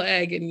that little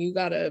egg, and you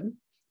gotta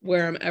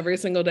wear them every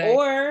single day.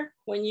 Or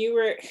when you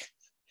were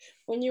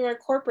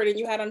corporate and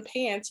you had on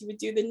pants, you would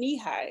do the knee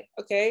high.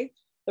 Okay.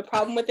 The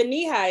problem with the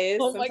knee high is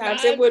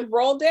sometimes it would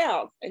roll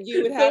down, and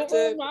you would have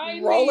to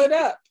roll it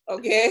up.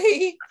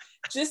 Okay.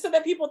 Just so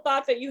that people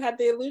thought that you had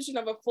the illusion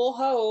of a full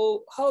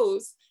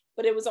hose,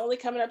 but it was only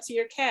coming up to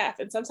your calf,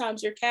 and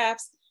sometimes your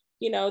calves.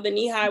 The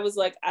knee high was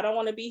like, I don't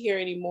want to be here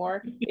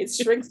anymore. It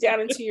shrinks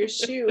down into your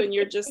shoe, and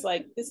you're just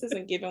like, this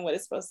isn't giving what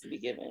it's supposed to be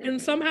given. And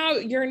somehow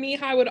your knee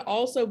high would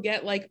also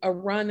get like a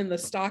run in the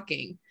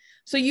stocking.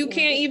 So you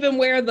can't even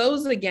wear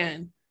those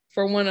again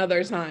for one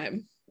other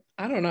time.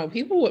 I don't know.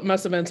 People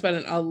must have been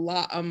spending a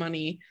lot of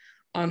money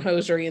on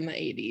hosiery in the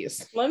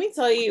 80s. Let me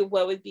tell you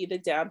what would be the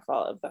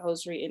downfall of the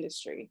hosiery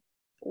industry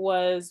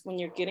was when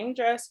you're getting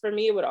dressed. For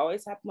me, it would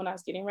always happen when I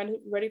was getting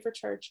ready for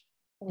church.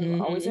 We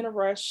were always in a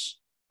rush.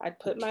 I'd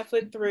put my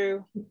foot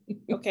through.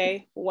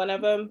 Okay. One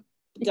of them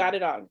got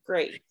it on.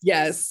 Great.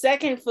 Yes.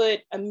 Second foot,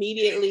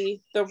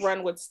 immediately the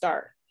run would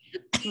start.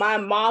 My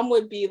mom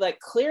would be like,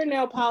 clear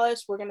nail polish.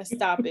 We're going to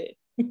stop it.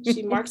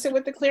 She marks it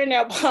with the clear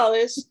nail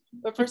polish.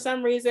 But for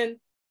some reason,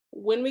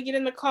 when we get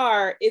in the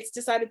car, it's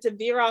decided to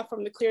veer off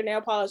from the clear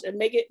nail polish and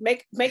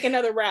make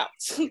another route.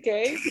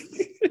 Okay.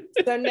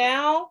 So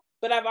now,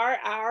 but I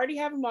already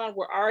have them on.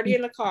 We're already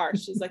in the car.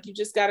 She's like, you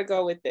just got to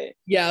go with it.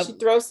 Yeah. She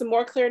throws some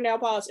more clear nail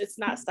polish. It's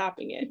not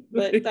stopping it,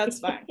 but that's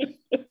fine.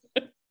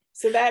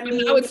 So that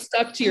means now it's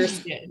stuck to your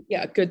skin.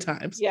 Yeah, good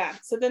times. Yeah.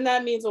 So then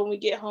that means when we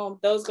get home,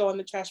 those go in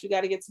the trash. We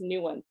got to get some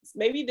new ones.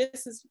 Maybe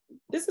this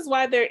is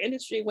why their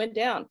industry went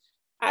down.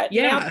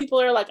 Now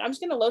people are like, I'm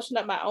just gonna lotion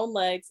up my own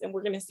legs and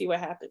we're gonna see what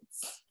happens.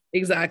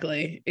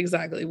 Exactly.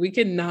 We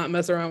cannot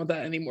mess around with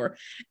that anymore.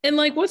 And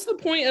like, what's the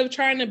point of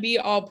trying to be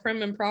all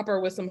prim and proper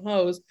with some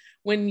hose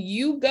when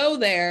you go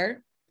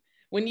there,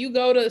 when you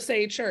go to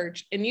say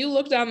church and you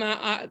look down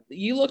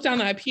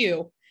that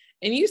pew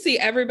and you see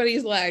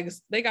everybody's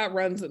legs, they got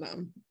runs in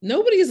them.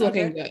 Nobody's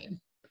looking good.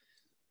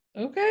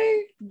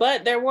 Okay.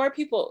 But there are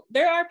people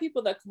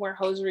that can wear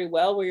hosiery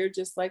well, where you're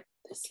just like,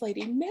 this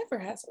lady never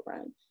has a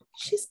run.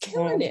 She's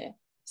killing it.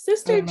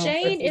 Sister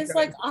Jane is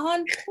like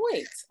on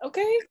point.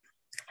 Okay.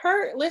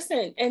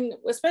 Listen, and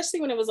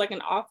especially when it was like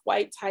an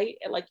off-white tight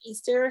at like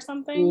Easter or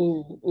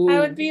something, I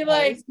would be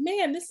like,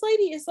 man, this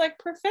lady is like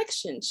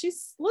perfection.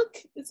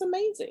 It's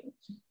amazing.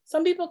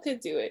 Some people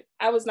could do it.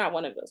 I was not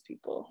one of those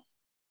people.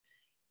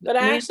 But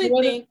I actually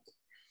think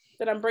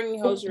that I'm bringing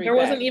hosiery There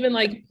back. wasn't even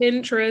like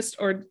Pinterest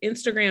or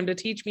Instagram to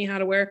teach me how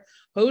to wear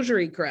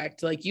hosiery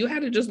correct. Like you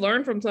had to just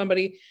learn from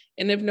somebody.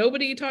 And if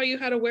nobody taught you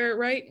how to wear it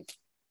right,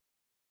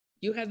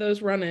 you had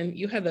those running.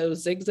 You had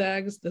those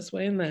zigzags this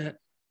way and that.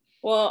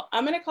 Well,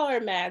 I'm going to call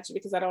her Madge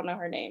because I don't know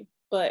her name.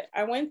 But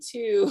I went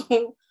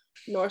to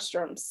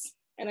Nordstrom's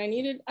and I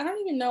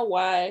don't even know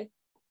why.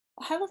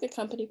 I had like a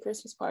company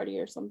Christmas party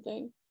or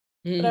something.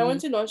 But I went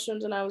to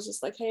Nordstrom's and I was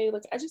just like, hey,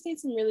 look, I just need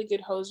some really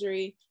good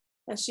hosiery.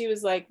 And she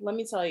was like, let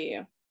me tell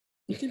you,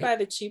 you can buy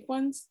the cheap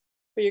ones,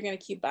 but you're going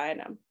to keep buying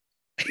them.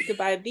 You could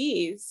buy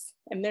these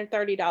and they're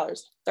 $30.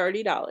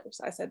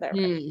 $30. I said that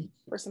right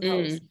for some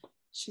hose.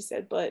 She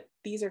said, but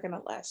these are going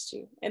to last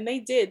you. And they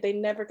did. They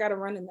never got a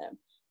run in them.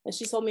 And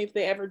she told me if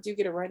they ever do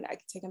get a run, I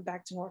could take them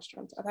back to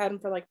Nordstrom's. I've had them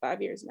for like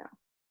 5 years now.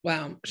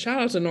 Wow.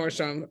 Shout out to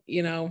Nordstrom.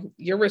 You know,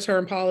 your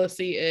return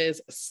policy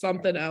is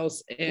something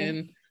else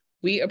and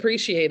we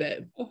appreciate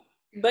it.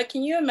 But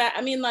can you imagine?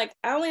 I mean, like,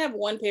 I only have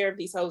one pair of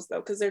these hose though,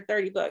 because they're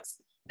 $30.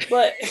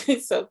 But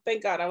so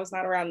thank God I was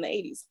not around in the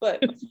 80s.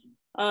 But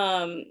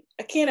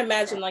I can't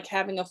imagine like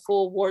having a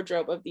full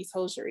wardrobe of these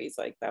hosieries.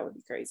 Like that would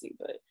be crazy.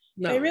 But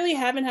they really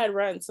haven't had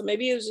runs. So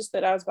maybe it was just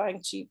that I was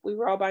buying cheap. We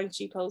were all buying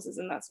cheap hoses,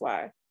 and that's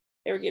why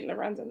they were getting the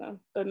runs in them.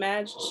 But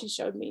Madge, she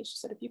showed me. She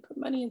said, if you put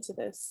money into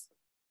this,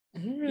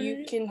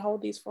 you can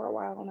hold these for a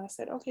while. And I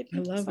said, okay,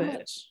 thank you so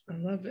much. I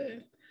love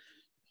it.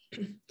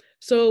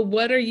 So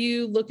what are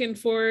you looking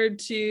forward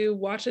to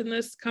watching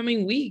this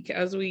coming week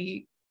as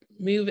we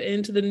move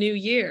into the new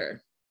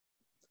year?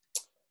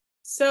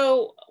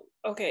 So,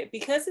 okay,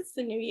 because it's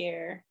the new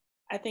year,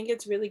 I think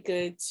it's really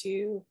good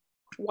to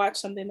watch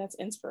something that's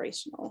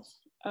inspirational.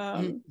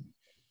 One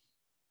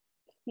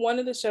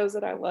of the shows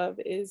that I love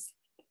is,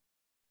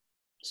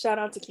 shout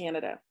out to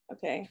Canada,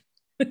 okay?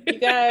 You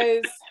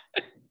guys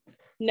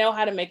know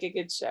how to make a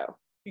good show.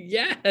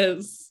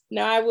 Yes.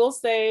 Now, I will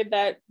say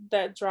that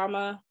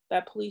drama,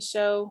 that police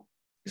show,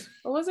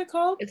 what was it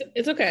called?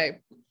 It's okay.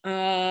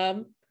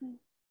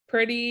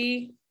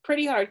 Pretty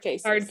Hard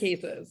Cases. Hard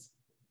Cases.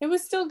 It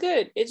was still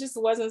good. It just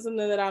wasn't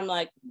something that I'm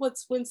like,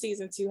 when's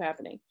season 2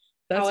 happening?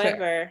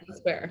 However,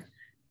 that's fair.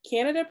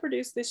 Canada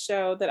produced this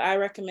show that I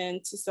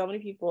recommend to so many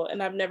people,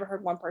 and I've never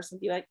heard one person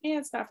be like,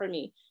 it's not for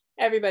me.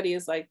 Everybody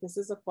is like, this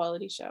is a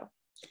quality show.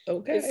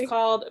 Okay. It's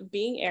called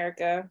Being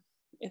Erica.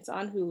 It's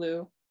on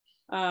Hulu,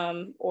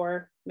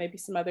 or maybe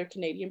some other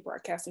Canadian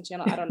broadcasting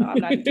channel. I don't know. I'm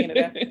not in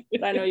Canada,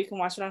 but I know you can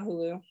watch it on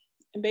Hulu.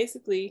 And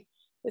basically,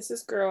 it's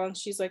this girl, and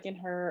she's like in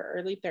her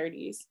early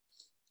 30s.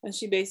 And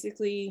she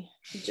basically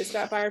just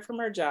got fired from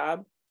her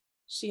job.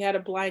 She had a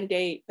blind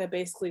date that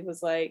basically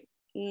was like,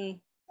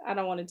 I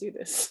don't want to do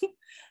this.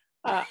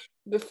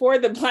 Before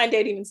the blind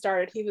date even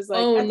started, he was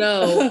like, oh,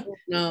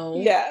 no.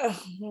 Yeah.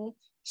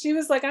 She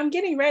was like, I'm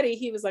getting ready.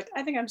 He was like,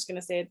 I think I'm just going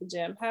to stay at the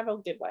gym. Have a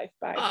good life.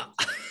 Bye.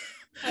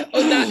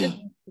 That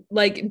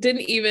like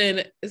didn't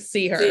even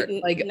see her.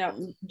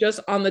 No. Just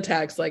on the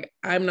text, like,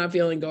 I'm not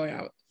feeling going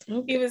out.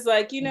 Okay. He was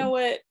like, you know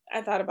what?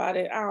 I thought about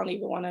it. I don't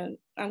even want to.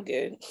 I'm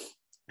good.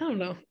 I don't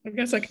know. I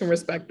guess I can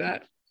respect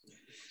that.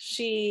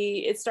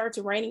 It starts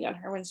raining on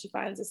her when she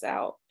finds this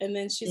out. And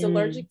then she's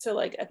allergic to,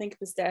 like, I think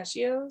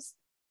pistachios.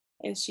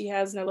 And she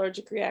has an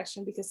allergic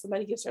reaction because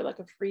somebody gives her like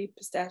a free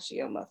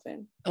pistachio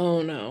muffin.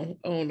 Oh no.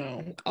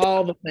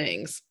 All the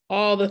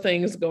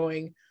things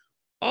going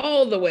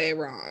all the way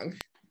wrong.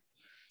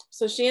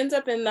 So she ends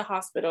up in the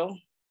hospital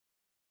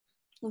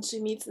and she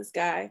meets this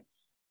guy,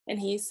 and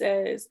he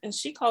says, and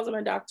she calls him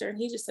her doctor, and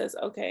he just says,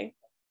 okay,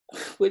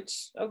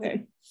 which,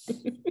 okay.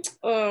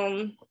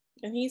 And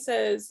he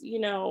says, you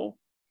know,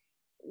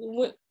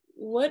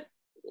 what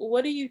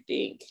do you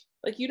think?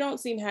 Like, you don't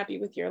seem happy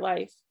with your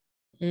life.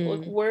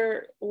 Like,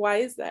 why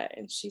is that?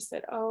 And she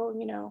said, oh,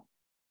 you know,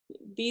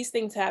 these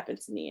things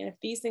happened to me. And if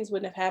these things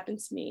wouldn't have happened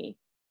to me,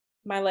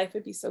 my life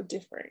would be so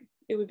different.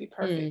 It would be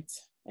perfect.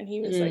 And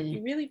he was like,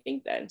 you really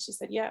think that? And she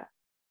said, yeah.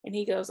 And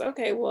he goes,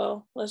 okay,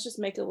 well, let's just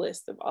make a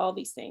list of all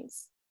these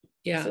things.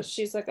 Yeah. So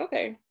she's like,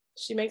 okay.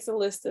 She makes a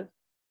list of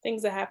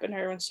things that happened to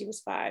her when she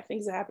was 5,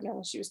 things that happened to her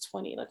when she was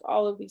 20, like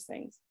all of these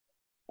things.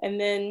 And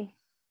then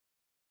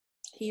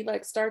he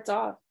like starts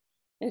off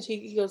and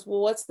he goes,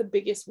 well, what's the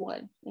biggest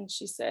one? And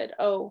she said,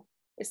 oh,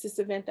 it's this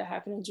event that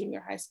happened in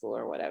junior high school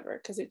or whatever,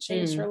 because it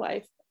changed her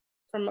life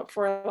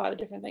for a lot of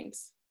different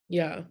things.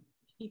 Yeah.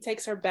 He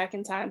takes her back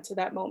in time to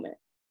that moment.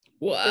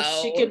 Wow.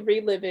 So she could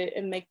relive it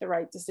and make the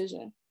right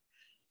decision.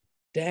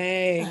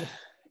 Dang.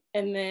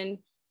 And then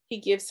he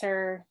gives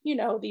her, you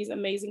know, these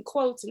amazing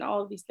quotes and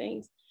all of these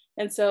things.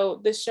 And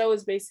so this show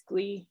is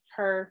basically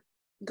her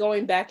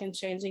going back and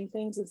changing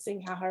things and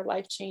seeing how her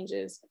life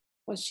changes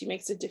when she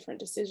makes a different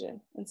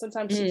decision. And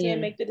sometimes she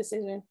can make the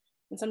decision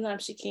and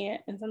sometimes she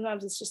can't. And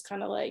sometimes it's just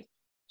kind of like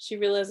she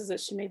realizes that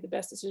she made the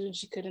best decision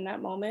she could in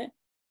that moment.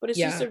 But it's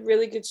just a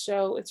really good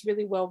show. It's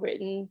really well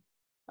written.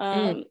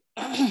 I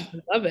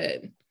love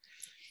it.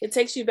 It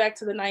takes you back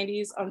to the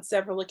 90s on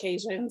several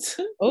occasions.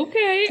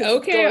 Okay.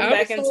 Going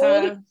back in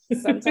time,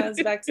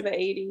 sometimes back to the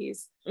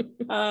 80s.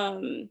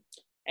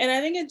 And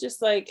I think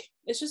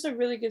it's just a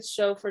really good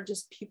show for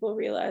just people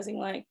realizing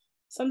like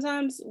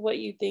sometimes what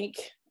you think,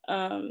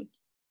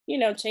 you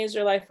know, changed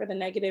your life for the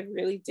negative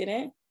really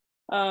didn't.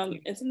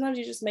 And sometimes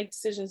you just make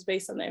decisions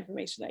based on the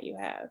information that you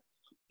have.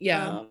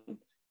 Yeah.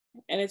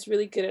 And it's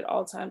really good at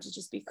all times to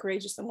just be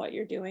courageous in what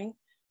you're doing.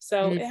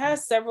 So it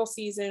has several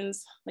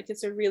seasons. Like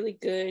it's a really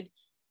good,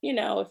 you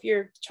know, if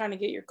you're trying to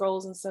get your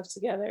goals and stuff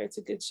together, it's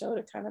a good show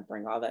to kind of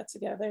bring all that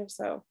together.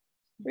 So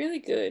really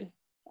good.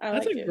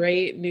 That's like a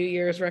great New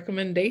Year's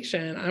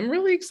recommendation. I'm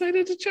really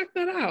excited to check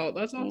that out.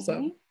 That's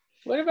awesome.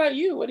 What about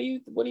you? What are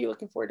you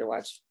looking forward to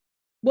watch?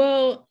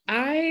 Well,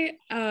 I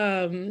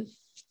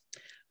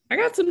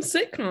got some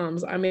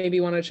sitcoms I maybe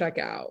want to check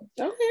out.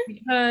 Okay.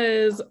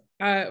 Because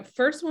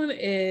first one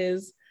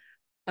is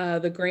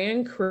the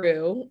Grand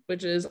Crew,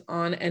 which is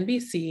on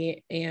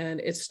NBC, and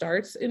it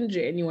starts in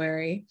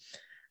January.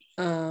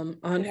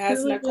 It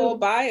has Nicole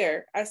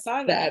Byer. I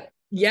saw that.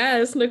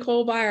 Yes,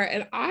 Nicole Byer,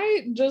 and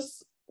I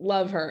just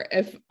love her.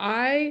 If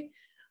I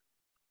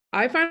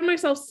find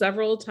myself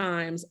several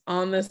times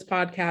on this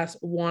podcast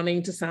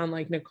wanting to sound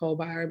like Nicole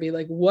Byer and be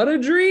like, what a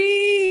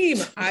dream.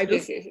 I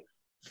just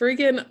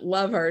freaking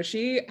love her.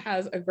 She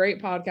has a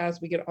great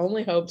podcast. We can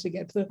only hope to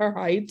get to her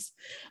heights.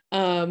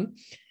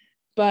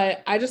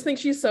 But I just think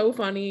she's so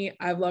funny.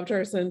 I've loved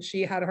her since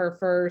she had her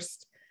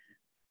first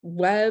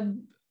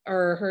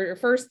her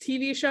first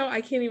TV show.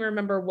 I can't even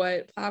remember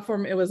what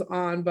platform it was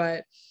on,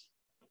 but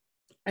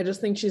I just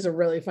think she's a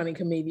really funny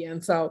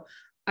comedian. So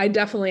I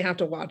definitely have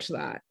to watch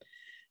that.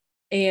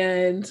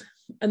 And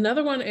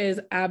another one is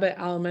Abbott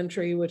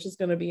Elementary, which is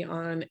going to be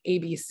on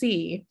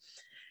ABC.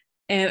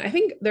 And I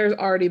think there's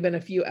already been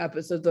a few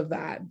episodes of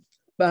that,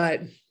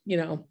 but you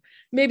know,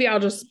 maybe I'll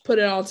just put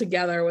it all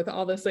together with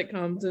all the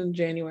sitcoms in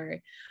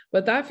January.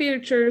 But that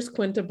features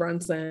Quinta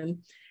Brunson.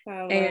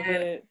 I love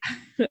it.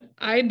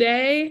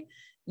 Ida,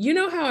 you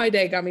know how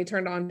Ida got me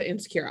turned on to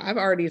Insecure. I've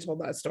already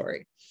told that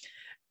story.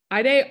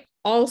 Ida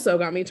also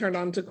got me turned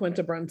on to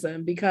Quinta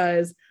Brunson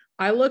because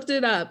I looked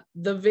it up.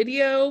 The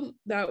video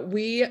that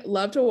we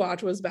love to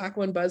watch was back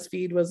when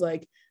BuzzFeed was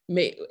like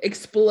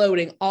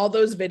exploding all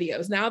those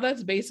videos. Now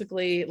that's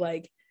basically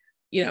like,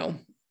 you know,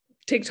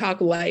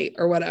 TikTok light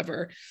or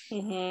whatever.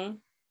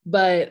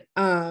 But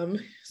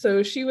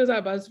so she was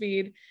at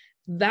BuzzFeed.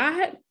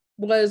 That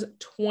was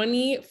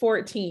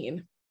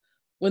 2014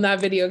 when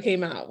that video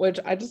came out, which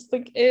I just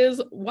think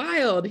is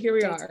wild. Here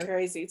we are.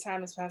 Crazy.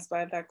 Time has passed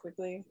by that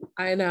quickly.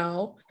 I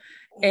know.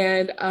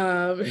 And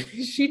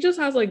she just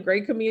has like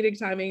great comedic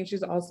timing.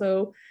 She's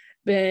also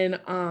been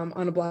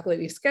on a Black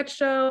Lady sketch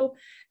show.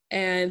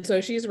 And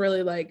so she's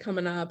really like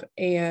coming up,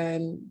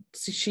 and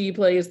she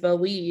plays the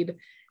lead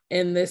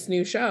in this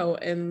new show.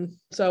 And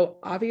so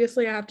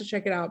obviously I have to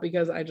check it out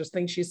because I just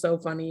think she's so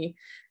funny.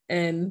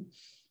 And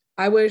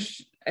I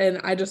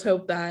just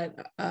hope that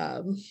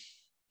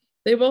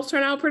they both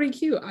turn out pretty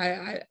cute.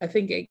 I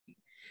think it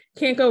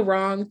can't go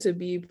wrong to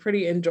be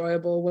pretty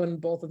enjoyable when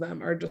both of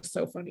them are just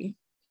so funny.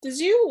 Did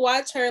you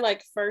watch her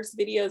like first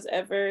videos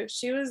ever?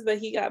 She was the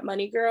He Got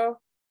Money girl.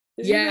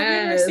 Have you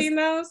ever seen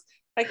those?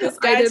 Like this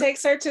guy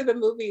takes her to the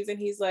movies and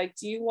he's like,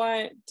 do you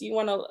want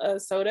a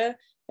soda?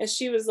 And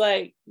she was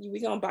like,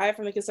 we gonna buy it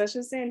from the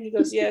concession stand? He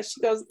goes, yeah.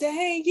 She goes,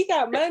 dang, he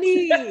got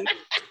money.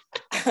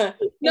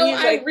 No,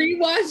 I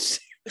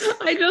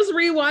just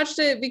rewatched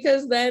it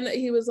because then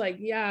he was like,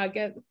 yeah,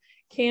 get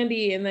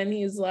candy. And then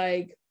he's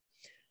like,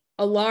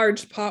 a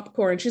large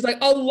popcorn. She's like,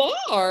 a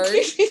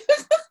large? He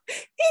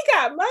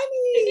got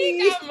money.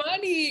 He got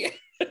money.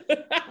 Oh,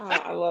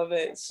 I love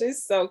it.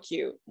 She's so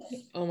cute.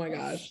 Oh my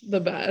gosh, the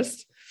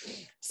best.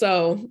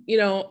 So, you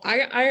know,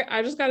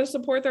 I just got to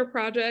support their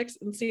projects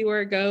and see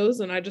where it goes.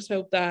 And I just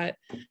hope that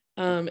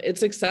it's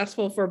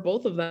successful for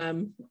both of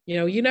them. You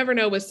know, you never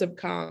know with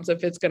sitcoms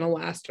if it's going to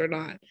last or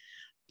not.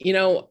 You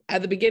know,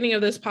 at the beginning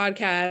of this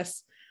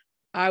podcast,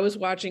 I was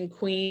watching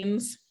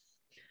Queens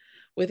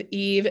with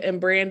Eve and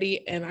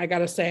Brandy, and I got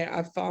to say,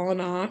 I've fallen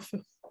off,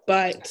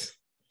 but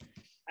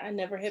I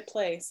never hit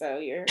play, so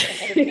you're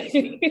ahead of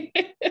me.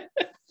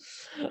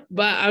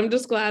 But I'm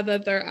just glad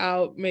that they're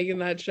out making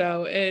that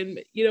show. And,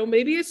 you know,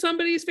 maybe it's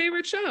somebody's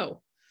favorite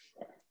show.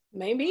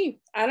 Maybe.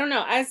 I don't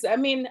know. I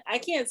mean, I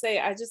can't say.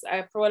 I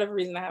for whatever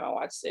reason, I haven't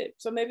watched it.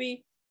 So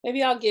maybe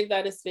I'll give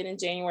that a spin in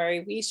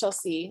January. We shall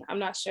see. I'm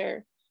not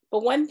sure.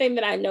 But one thing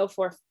that I know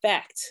for a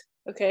fact,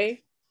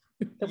 okay,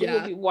 that we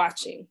will be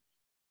watching.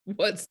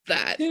 What's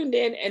that? Tuned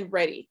in and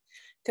ready.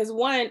 Because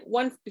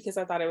one, because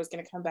I thought it was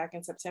going to come back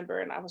in September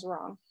and I was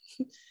wrong.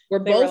 We're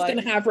both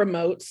going to have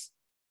remotes,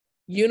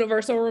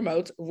 universal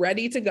remotes,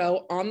 ready to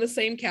go on the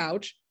same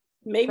couch.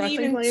 Maybe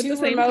even 2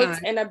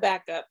 remotes and a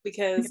backup,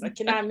 because I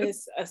cannot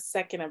miss a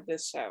second of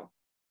this show.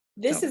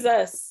 This Is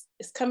Us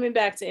is coming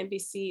back to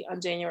NBC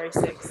on January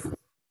 6th.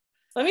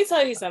 Let me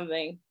tell you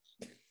something.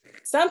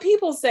 Some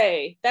people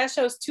say that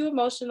show's too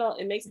emotional.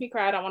 It makes me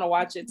cry. I don't want to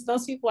watch it. To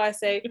those people, I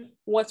say,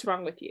 what's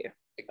wrong with you?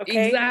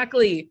 Okay?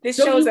 Exactly. This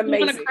show is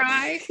amazing. Want to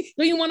cry?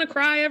 Do you want to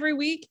cry every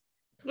week?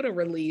 What a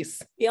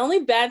release. The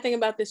only bad thing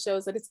about this show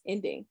is that it's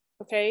ending.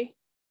 Okay?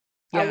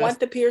 Yes. I want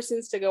the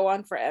Pearsons to go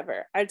on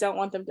forever. I don't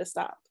want them to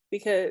stop,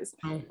 because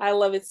I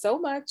love it so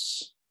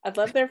much. I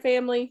love their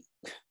family.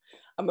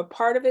 I'm a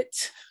part of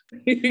it.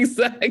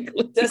 Exactly.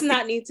 It does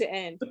not need to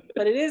end,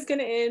 but it is going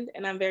to end,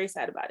 and I'm very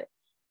sad about it.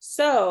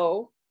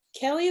 So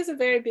Kelly is a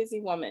very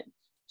busy woman.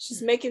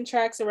 She's making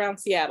tracks around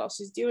Seattle.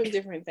 She's doing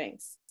different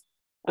things.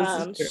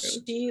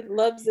 She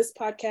loves this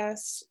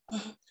podcast,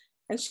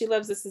 and she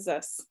loves This Is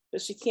Us,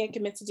 but she can't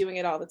commit to doing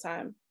it all the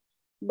time.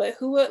 But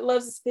who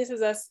loves This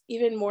Is Us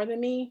even more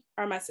than me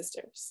are my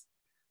sisters.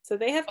 So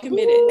they have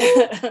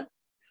committed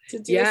to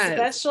do a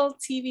special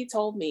TV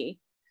Told Me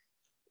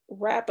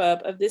wrap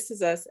up of This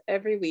Is Us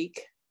every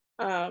week,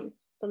 from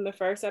the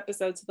first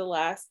episode to the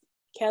last.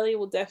 Kelly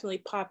will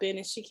definitely pop in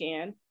if she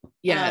can,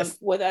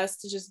 with us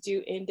to just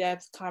do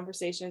in-depth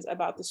conversations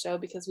about the show,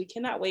 because we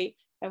cannot wait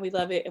and we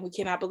love it, and we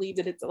cannot believe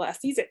that it's the last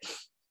season.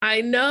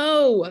 I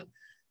know.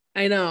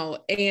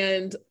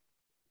 And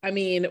I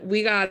mean,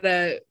 we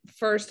gotta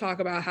first talk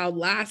about how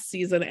last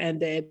season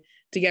ended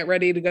to get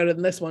ready to go to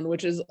this one,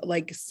 which is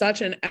like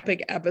such an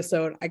epic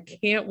episode. I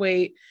can't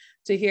wait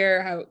to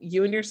hear how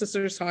you and your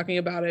sisters talking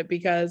about it,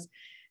 because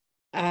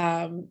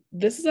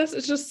This Is Us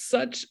it's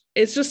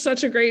just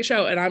such a great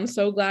show. And I'm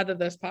so glad that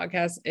this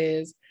podcast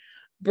is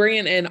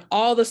bringing in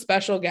all the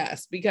special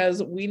guests,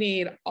 because we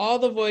need all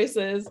the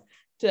voices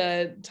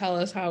to tell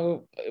us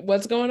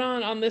what's going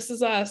on This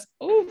Is Us.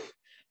 Oof.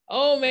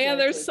 Oh man,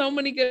 There's so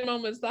many good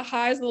moments, the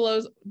highs, the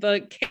lows.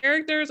 The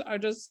characters are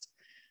just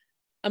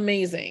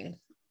amazing.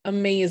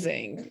 And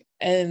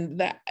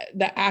the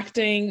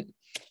acting,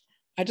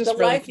 I just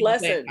the life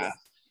lessons.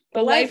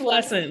 The life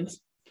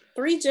lessons.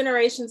 3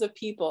 generations of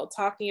people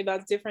talking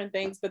about different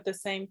things, but the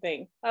same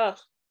thing.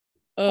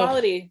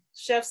 Quality.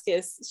 Chef's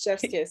kiss.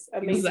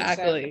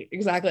 Amazing.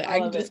 Exactly.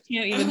 I just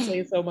can't even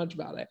say so much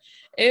about it.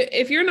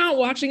 If you're not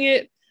watching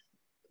it,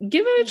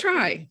 give it a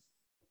try.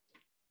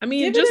 I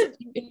mean, put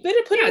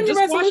it on your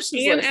resolutions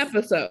list. An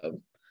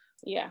episode.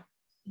 Yeah.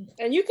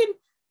 And you can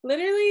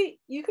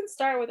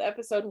start with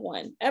episode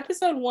 1.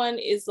 Episode 1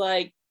 is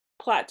like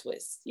plot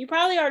twist. You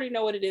probably already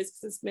know what it is,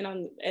 because it's been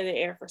on the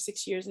air for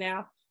 6 years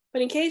now.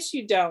 But in case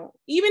you don't,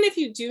 even if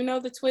you do know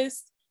the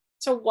twist,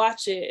 to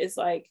watch it is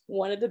like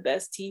one of the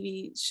best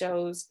TV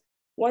shows,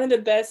 one of the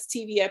best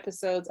TV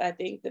episodes I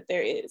think that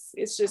there is.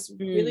 It's just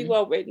really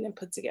well written and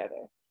put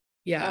together.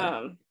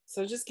 Yeah.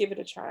 So just give it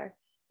a try.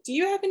 Do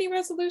you have any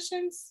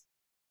resolutions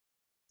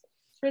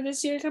for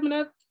this year coming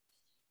up?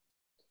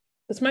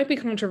 This might be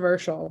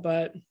controversial,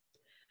 but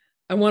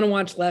I want to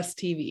watch less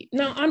TV.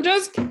 No,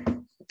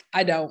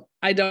 I don't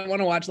want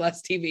to watch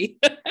less TV.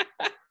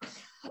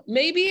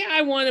 Maybe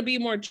I want to be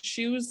more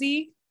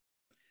choosy.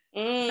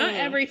 Not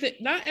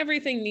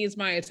everything needs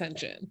my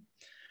attention,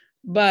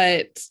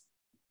 but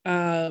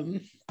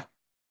I'm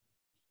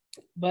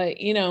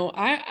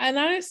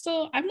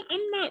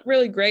not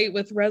really great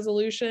with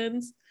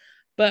resolutions,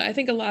 but I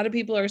think a lot of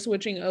people are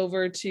switching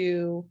over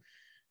to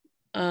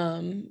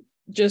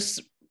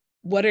just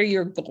what are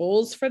your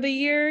goals for the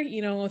year,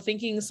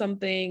 thinking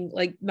something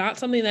like not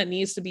something that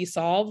needs to be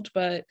solved,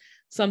 but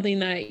something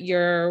that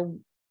you're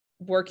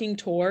working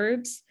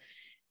towards.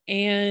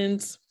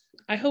 And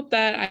I hope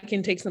that I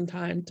can take some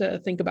time to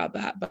think about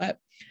that, but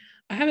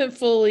I haven't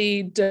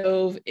fully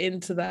dove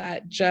into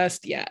that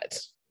just yet.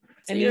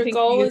 So your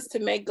goal is to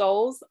make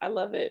goals? I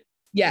love it.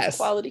 Yes. It's a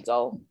quality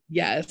goal.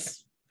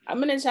 Yes. I'm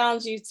going to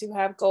challenge you to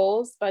have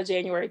goals by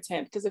January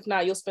 10th, because if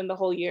not, you'll spend the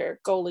whole year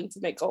goaling to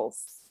make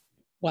goals.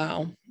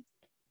 Wow.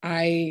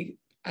 I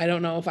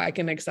don't know if I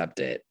can accept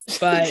it,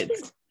 but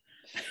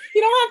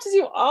you don't have to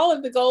do all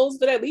of the goals,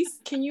 but at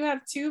least can you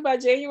have 2 by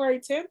January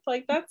 10th?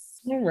 Like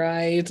that's all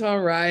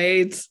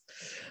right.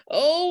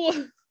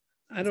 Oh,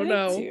 I don't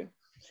know.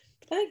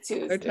 I think 2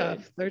 is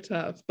good. They're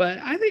tough, but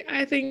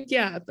I think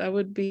yeah, that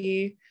would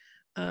be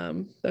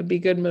that'd be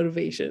good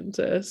motivation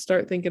to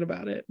start thinking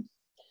about it.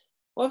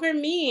 Well, for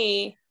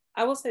me,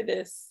 I will say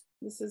this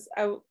is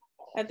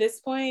at this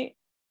point,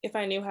 if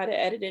I knew how to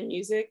edit in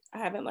music, I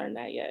haven't learned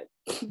that yet,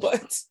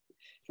 but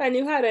if I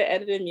knew how to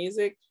edit in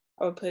music,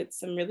 I would put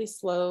some really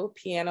slow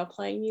piano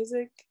playing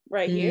music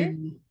right here.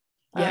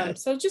 Yeah.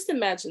 So just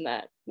imagine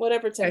that,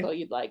 whatever tempo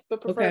you'd like,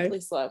 but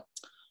preferably slow.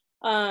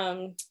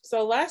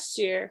 So last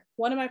year,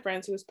 one of my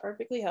friends who was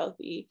perfectly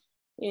healthy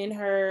in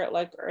her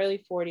like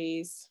early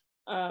 40s,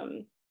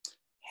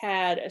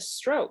 had a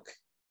stroke.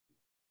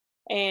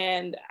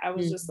 And I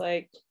was just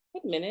like,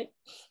 wait a minute.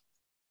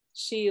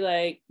 She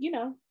like,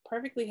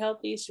 perfectly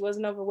healthy. She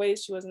wasn't overweight.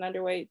 She wasn't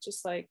underweight.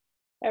 Just like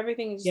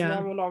everything is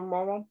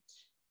normal.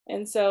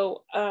 And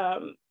so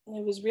it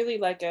was really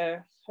like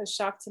a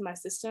shock to my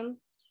system.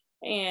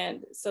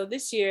 And so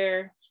this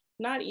year,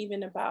 not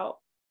even about,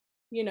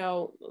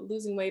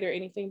 losing weight or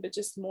anything, but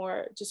just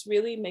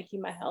really making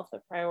my health a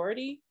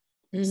priority.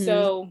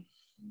 So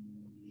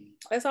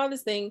I saw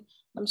this thing.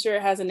 I'm sure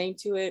it has a name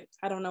to it.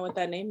 I don't know what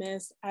that name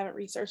is. I haven't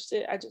researched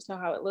it. I just know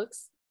how it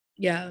looks.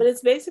 Yeah. But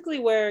it's basically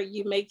where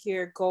you make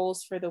your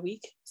goals for the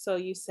week. So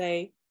you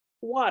say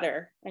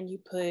water and you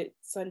put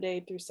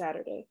Sunday through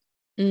Saturday.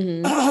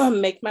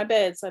 Make my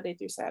bed Sunday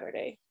through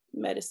Saturday.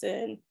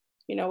 Medicine,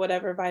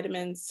 whatever,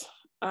 vitamins.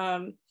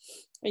 And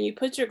you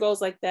put your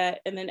goals like that.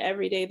 And then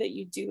every day that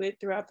you do it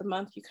throughout the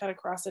month, you kind of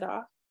cross it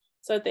off.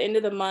 So at the end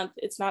of the month,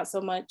 it's not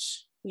so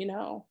much,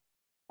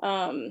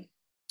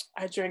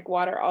 I drank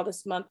water all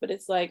this month, but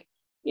it's like,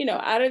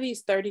 out of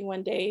these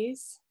 31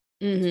 days,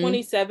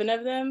 27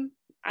 of them,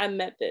 I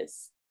met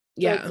this.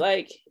 So it's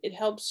like, it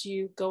helps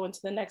you go into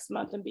the next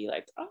month and be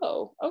like,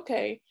 oh,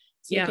 okay.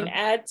 So you can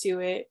add to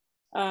it.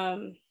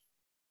 And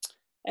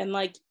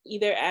like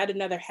either add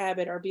another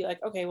habit or be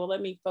like, okay, well, let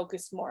me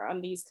focus more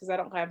on these because I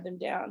don't have them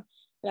down.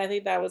 And I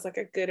think that was like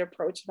a good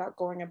approach about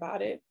going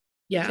about it.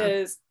 Yeah.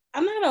 Because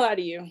I'm not gonna lie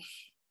to you.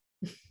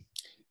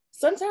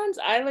 Sometimes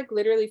I like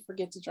literally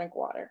forget to drink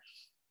water.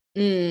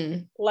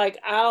 Like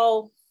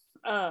I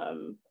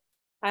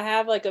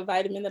have like a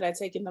vitamin that I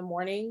take in the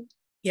morning.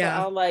 Yeah.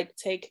 So I'll like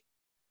take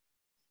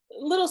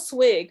a little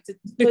swig to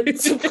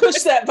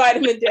push that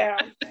vitamin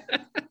down.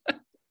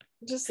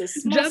 Just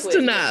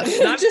enough,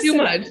 not too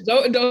much.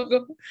 Don't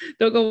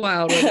go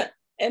wild with it.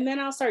 And then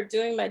I'll start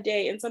doing my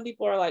day. And some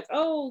people are like,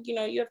 oh,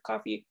 you have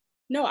coffee.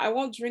 No, I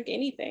won't drink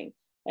anything.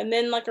 And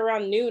then like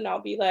around noon,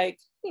 I'll be like,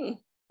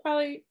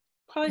 probably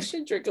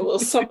should drink a little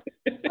something.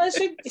 I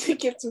should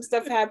get some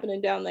stuff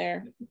happening down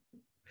there.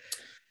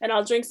 And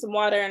I'll drink some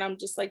water. And I'm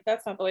just like,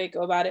 that's not the way to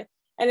go about it.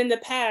 And in the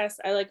past,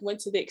 I like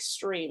went to the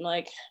extreme.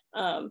 Like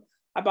I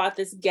bought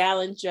this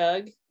gallon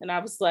jug and I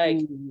was like,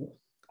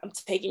 I'm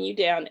taking you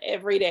down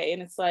every day.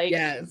 And it's like,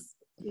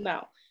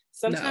 no.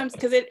 Sometimes,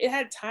 because it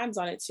had times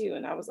on it too.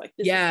 And I was like,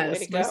 this is the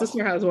way to go. My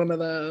sister has one of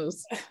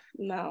those.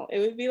 No, it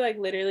would be like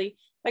literally,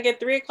 like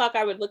at 3 o'clock,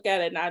 I would look at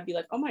it and I'd be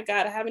like, oh my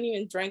God, I haven't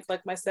even drank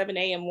like my 7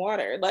 a.m.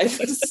 water. Like,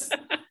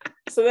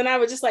 so then I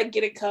would just like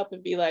get a cup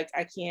and be like,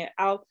 I can't,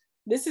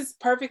 this is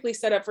perfectly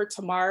set up for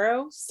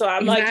tomorrow. So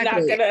I'm like,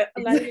 I'm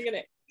not even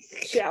gonna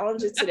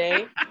challenge it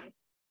today.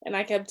 And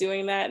I kept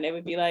doing that. And it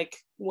would be like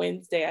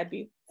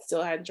Wednesday,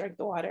 still hadn't drank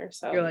the water.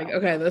 So you're like,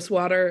 okay, this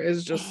water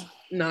is just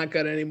not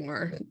good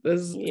anymore.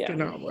 This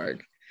cannot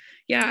work.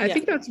 I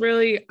think that's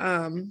really,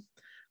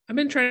 I've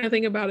been trying to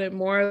think about it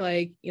more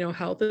like,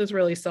 health is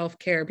really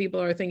self-care. People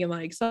are thinking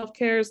like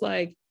self-care is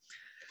like,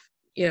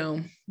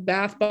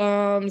 bath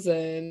bombs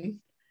and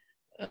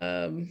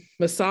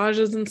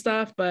massages and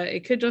stuff, but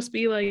it could just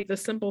be like the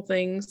simple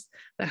things,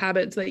 the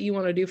habits that you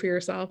want to do for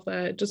yourself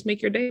that just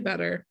make your day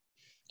better.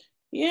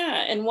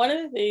 Yeah. And one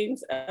of the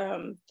things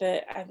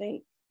that I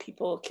think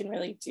people can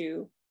really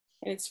do,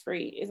 and it's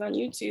free, is on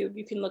YouTube.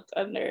 You can look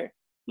under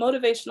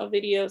motivational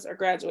videos or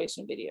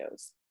graduation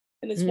videos.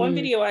 And this one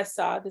video I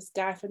saw, this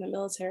guy from the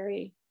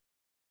military,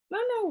 I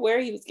don't know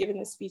where he was giving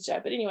this speech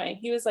at, but anyway,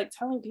 he was like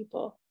telling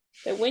people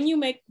that when you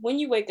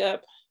wake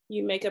up,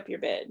 you make up your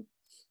bed.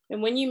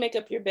 And when you make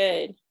up your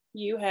bed,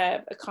 you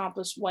have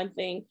accomplished one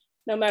thing.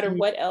 No matter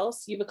what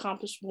else, you've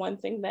accomplished one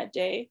thing that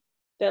day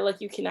that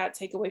like you cannot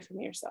take away from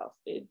yourself.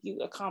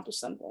 You accomplished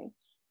something.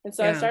 And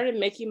so I started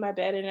making my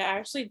bed, and it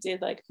actually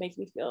did like make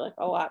me feel like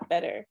a lot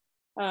better.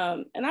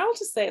 And I would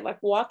just say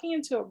like walking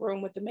into a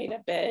room with a made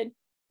up bed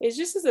is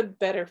just a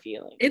better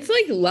feeling. It's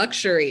like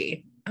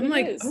luxury. I'm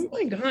like, oh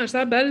my gosh,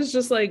 that bed is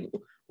just like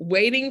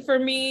waiting for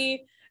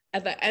me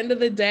at the end of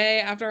the day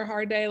after a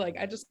hard day. Like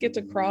I just get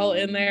to crawl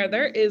in there.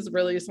 There is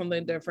really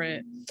something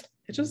different.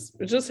 It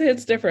just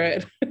hits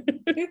different.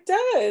 It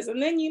does.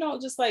 And then you don't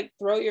just like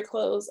throw your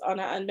clothes on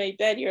an unmade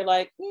bed. You're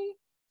like,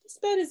 this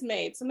bed is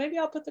made, so maybe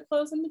I'll put the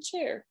clothes in the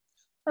chair,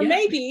 or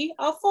maybe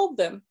I'll fold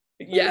them.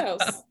 Who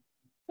knows?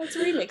 Let's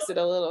remix it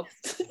a little.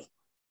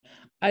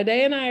 Ade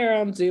and I are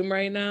on Zoom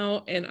right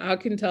now, and I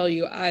can tell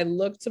you, I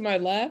look to my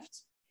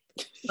left,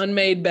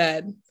 unmade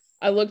bed.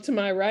 I look to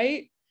my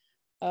right,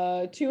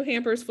 2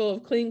 hampers full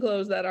of clean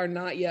clothes that are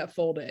not yet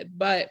folded.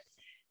 But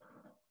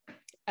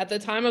at the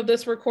time of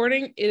this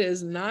recording, it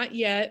is not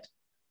yet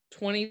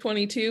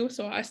 2022,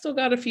 so I still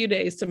got a few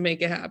days to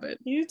make it happen.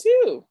 You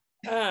too.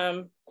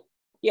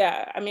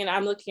 I mean,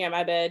 I'm looking at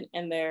my bed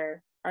and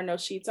there are no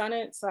sheets on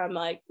it, so I'm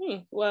like,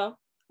 well,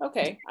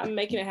 okay, I'm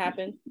making it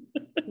happen.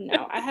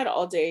 No, I had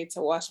all day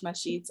to wash my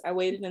sheets. I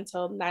waited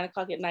until 9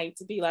 o'clock at night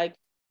to be like,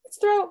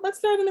 let's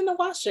throw them in the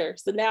washer.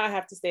 So now I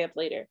have to stay up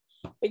later.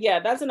 But yeah,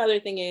 that's another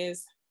thing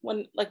is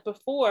when, like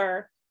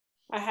before,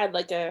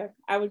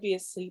 I would be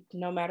asleep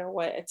no matter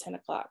what at 10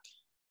 o'clock.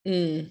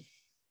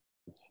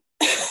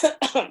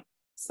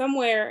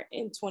 Somewhere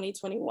in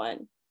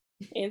 2021,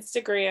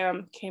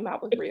 Instagram came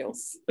out with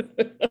Reels.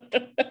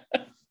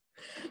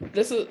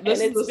 This is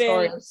the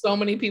story of so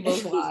many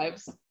people's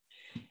lives.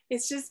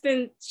 It's just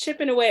been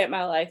chipping away at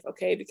my life,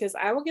 okay? Because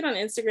I will get on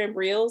Instagram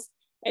Reels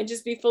and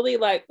just be fully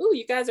like, "Ooh,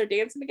 you guys are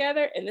dancing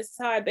together, and this is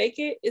how I bake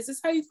it. Is this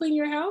how you clean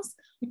your house?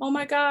 Oh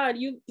my God,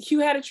 you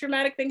had a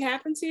traumatic thing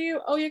happen to you.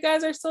 Oh, you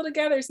guys are still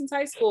together since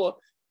high school."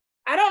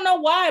 I don't know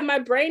why my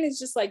brain is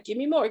just like, give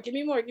me more, give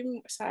me more, give me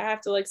more. So I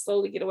have to like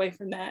slowly get away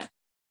from that.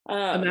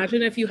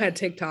 Imagine if you had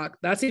TikTok.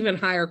 That's even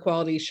higher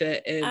quality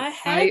shit. And I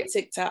had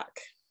TikTok.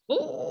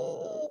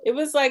 Ooh. It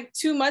was like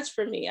too much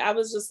for me. I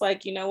was just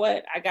like, you know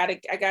what? I gotta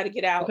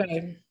get out.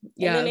 Okay.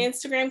 Yeah. And then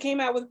Instagram came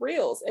out with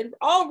Reels, and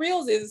all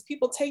Reels is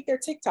people take their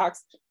TikToks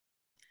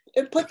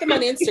and put them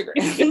on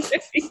Instagram.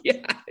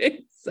 Yeah,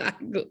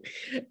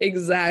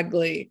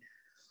 exactly.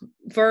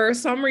 For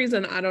some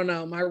reason, I don't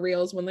know, my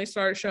Reels, when they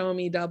start showing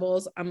me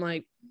doubles, I'm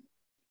like,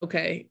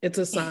 okay, it's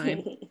a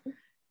sign.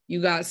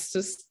 You guys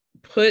just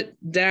put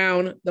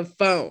down the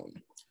phone.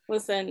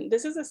 Listen,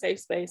 this is a safe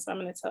space, so I'm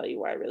going to tell you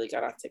why I really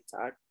got on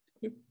TikTok.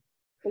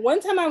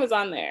 One time I was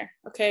on there,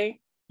 okay?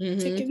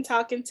 Ticking,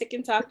 talking,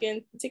 ticky,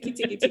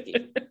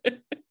 ticky.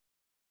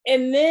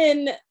 And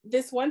then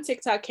this one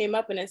TikTok came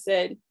up and it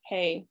said,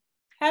 "Hey,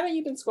 haven't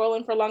you been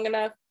scrolling for long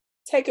enough?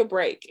 Take a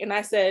break." And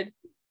I said,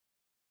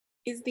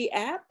 "Is the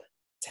app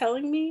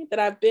telling me that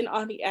I've been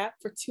on the app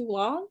for too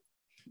long?"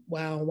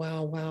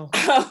 Wow.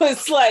 I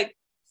was like,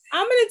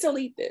 I'm going to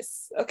delete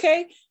this,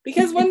 okay?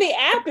 Because when the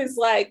app is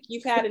like,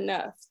 "You've had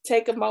enough,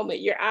 take a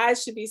moment, your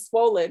eyes should be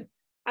swollen."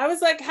 I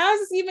was like, how is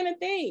this even a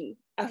thing?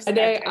 I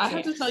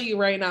have to tell you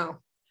right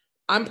now,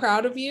 I'm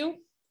proud of you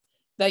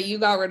that you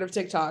got rid of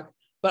TikTok,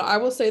 but I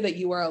will say that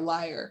you are a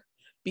liar,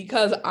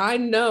 because I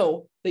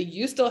know that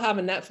you still have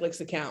a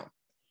Netflix account,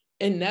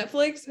 and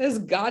Netflix has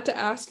got to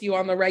ask you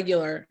on the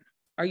regular,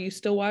 are you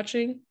still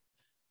watching?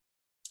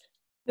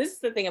 This is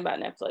the thing about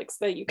Netflix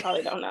that you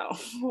probably don't know.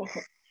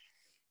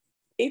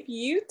 If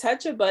you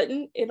touch a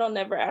button, it'll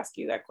never ask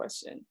you that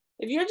question.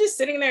 If you're just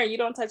sitting there and you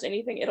don't touch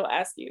anything, it'll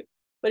ask you.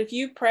 But if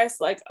you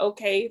press like,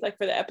 okay, like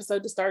for the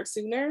episode to start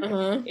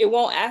sooner, it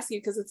won't ask you,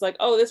 because it's like,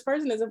 oh, this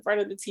person is in front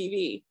of the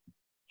TV.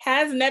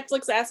 Has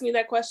Netflix asked me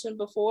that question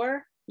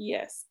before?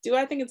 Yes. Do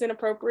I think it's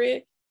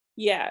inappropriate?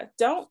 Yeah.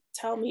 Don't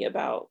tell me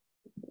about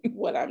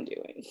what I'm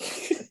doing.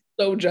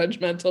 So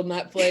judgmental,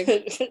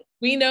 Netflix.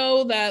 We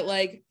know that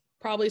like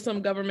probably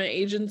some government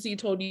agency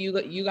told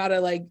you gotta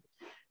like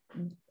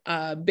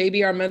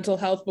baby our mental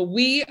health, but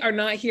we are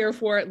not here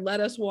for it.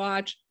 Let us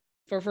watch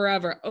for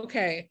forever.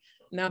 Okay.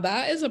 Now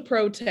that is a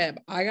pro tip.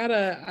 I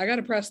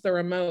gotta press the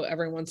remote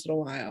every once in a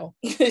while.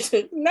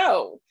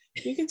 No,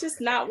 you can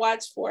just not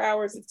watch 4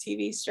 hours of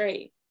TV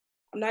straight.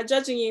 I'm not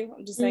judging you.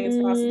 I'm just saying it's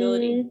a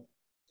possibility.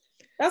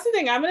 That's the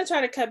thing. I'm gonna try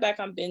to cut back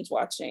on binge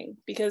watching,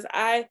 because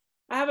I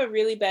have a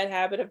really bad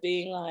habit of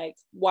being like,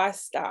 why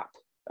stop?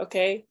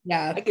 Okay.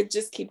 Yeah. I could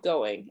just keep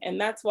going. And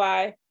that's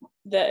why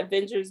the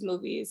Avengers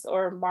movies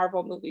or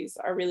Marvel movies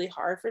are really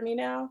hard for me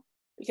now,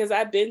 because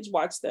I binge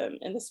watched them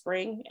in the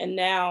spring. And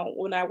now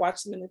when I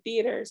watch them in the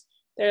theaters,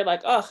 they're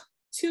like, oh,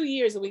 2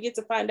 years and we get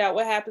to find out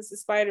what happens to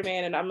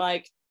Spider-Man. And I'm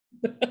like,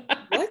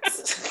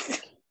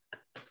 what?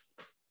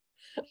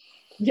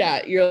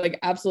 Yeah, you're like,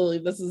 absolutely,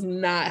 this is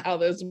not how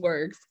this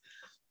works.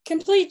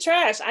 Complete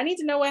trash. I need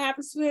to know what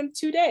happens to him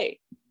today.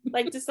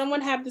 Like, does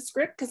someone have the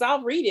script? Because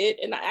I'll read it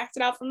and I act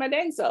it out for my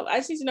dang self. I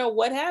just need to know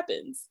what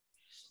happens.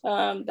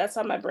 That's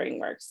how my brain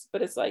works.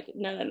 But it's like,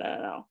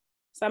 no.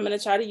 So I'm going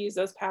to try to use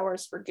those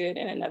powers for good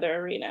in another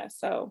arena.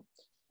 So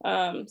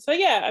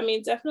yeah, I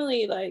mean,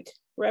 definitely like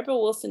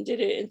Rebel Wilson did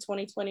it in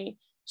 2020.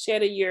 She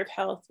had a year of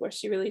health where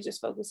she really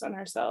just focused on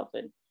herself.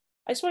 And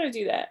I just want to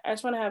do that. I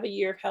just want to have a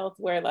year of health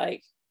where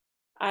like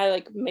I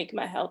like make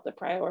my health a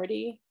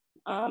priority,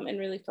 and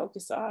really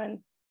focus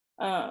on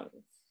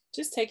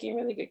just taking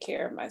really good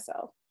care of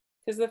myself.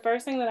 Because the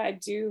first thing that I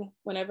do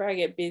whenever I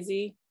get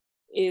busy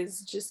is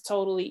just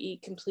totally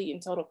eat complete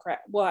and total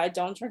crap. Well, I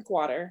don't drink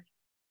water.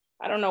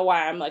 I don't know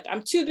why.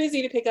 I'm too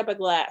busy to pick up a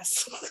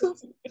glass.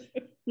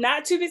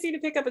 Not too busy to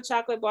pick up a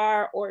chocolate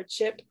bar or a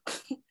chip.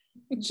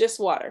 Just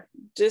water.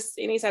 Just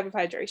any type of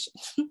hydration.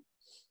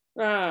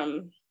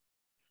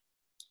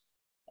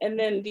 And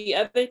then the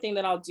other thing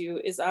that I'll do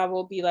is I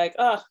will be like,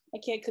 oh, I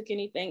can't cook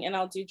anything. And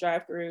I'll do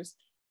drive-thrus.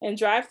 And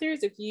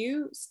drive-thrus, if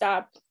you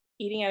stop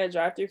eating at a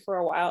drive-thru for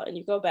a while and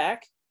you go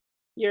back,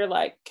 you're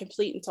like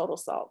complete and total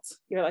salt.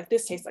 You're like,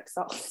 this tastes like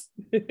salt.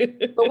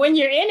 But when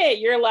you're in it,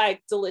 you're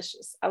like,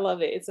 delicious. I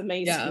love it. It's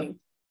amazing. Yeah.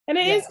 And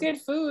it is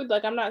good food.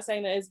 Like, I'm not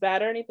saying that it's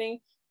bad or anything,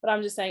 but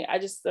I'm just saying,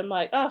 I'm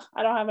like, oh,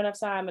 I don't have enough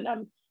time.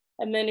 And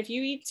then if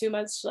you eat too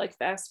much like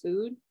fast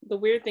food, the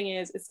weird thing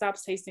is it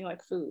stops tasting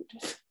like food.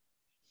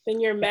 Then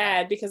you're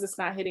mad because it's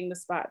not hitting the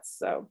spots.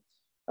 So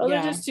those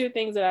are just two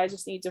things that I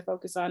just need to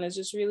focus on, is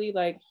just really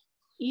like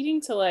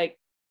eating to like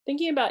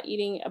thinking about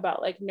eating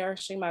about like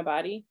nourishing my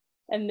body,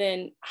 and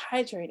then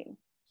hydrating.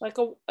 Like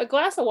a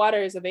glass of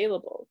water is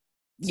available.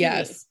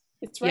 Yes.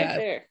 It's right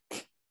there.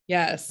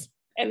 Yes.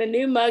 And the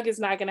new mug is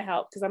not going to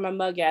help because I'm a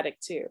mug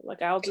addict too.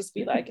 Like, I'll just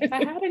be like, if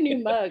I had a new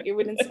mug, it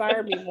would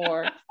inspire me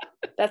more.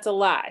 That's a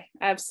lie.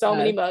 I have so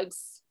many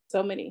mugs.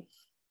 So many.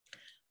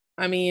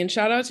 I mean,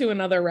 shout out to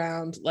Another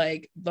Round,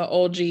 like the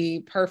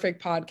OG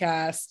perfect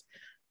podcast.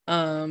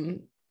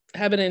 Heaven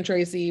and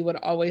Tracy would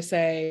always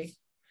say,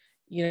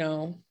 you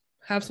know,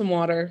 have some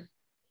water,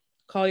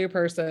 call your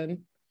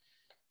person,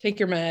 take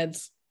your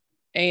meds.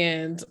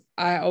 And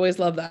I always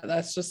love that.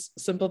 That's just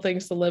simple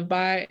things to live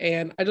by.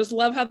 And I just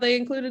love how they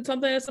included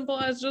something as simple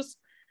as just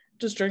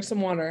drink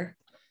some water.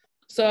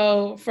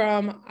 So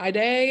from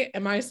Ide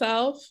and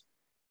myself,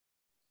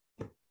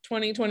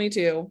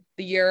 2022,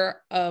 the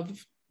year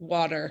of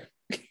water.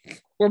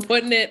 We're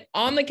putting it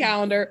on the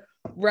calendar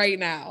right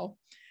now.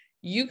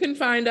 You can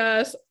find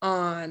us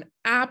on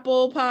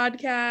Apple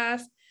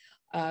Podcasts,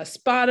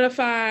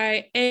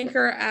 Spotify,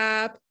 Anchor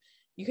app.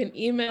 You can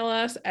email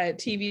us at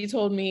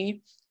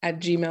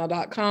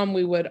tvtoldme@gmail.com.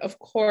 We would, of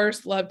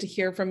course, love to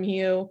hear from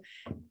you.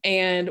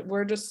 And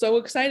we're just so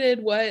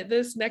excited what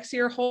this next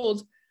year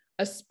holds,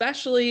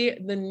 especially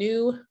the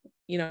new,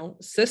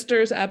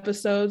 Sisters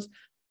episodes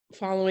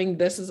following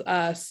This Is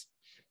Us.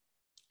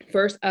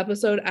 First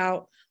episode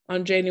out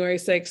on January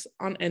 6th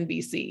on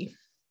NBC.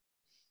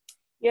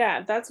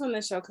 Yeah, that's when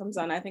the show comes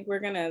on. I think we're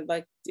going to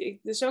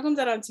the show comes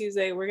out on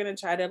Tuesday. We're going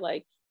to try to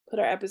put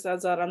our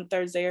episodes out on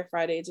Thursday or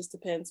Friday. It just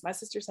depends. My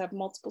sisters have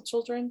multiple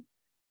children.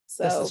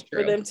 So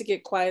for them to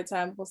get quiet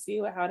time, we'll see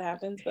how it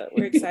happens, but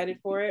we're excited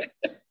for it.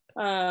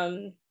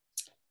 I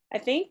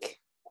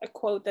think a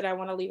quote that I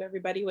want to leave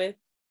everybody with,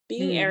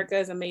 Being Erica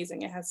is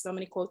amazing. It has so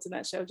many quotes in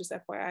that show. Just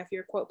FYI, if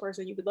you're a quote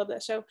person, you would love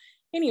that show.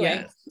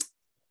 Anyway,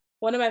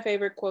 one of my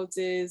favorite quotes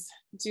is,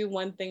 "Do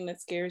one thing that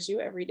scares you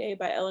every day"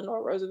 by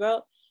Eleanor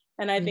Roosevelt.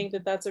 And I think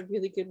that that's a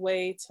really good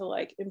way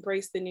to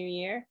embrace the new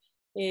year,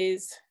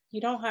 is you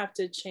don't have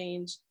to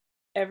change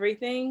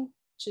everything,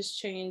 just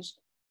change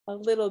a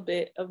little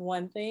bit of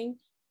one thing,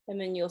 and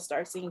then you'll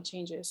start seeing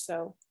changes.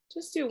 So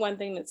just do one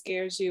thing that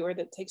scares you or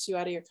that takes you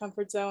out of your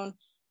comfort zone.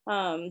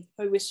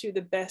 We wish you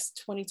the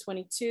best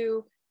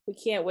 2022. We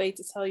can't wait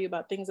to tell you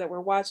about things that we're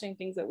watching,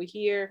 things that we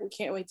hear. We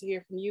can't wait to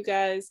hear from you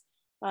guys.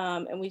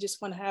 And we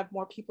just want to have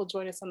more people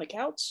join us on the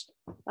couch.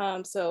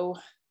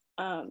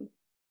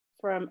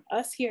 From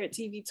us here at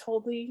TV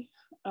Told Me,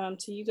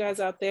 to you guys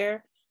out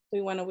there,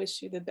 we want to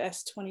wish you the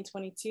best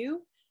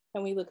 2022.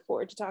 And we look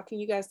forward to talking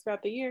to you guys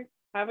throughout the year.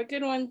 Have a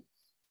good one.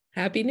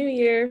 Happy New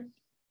Year.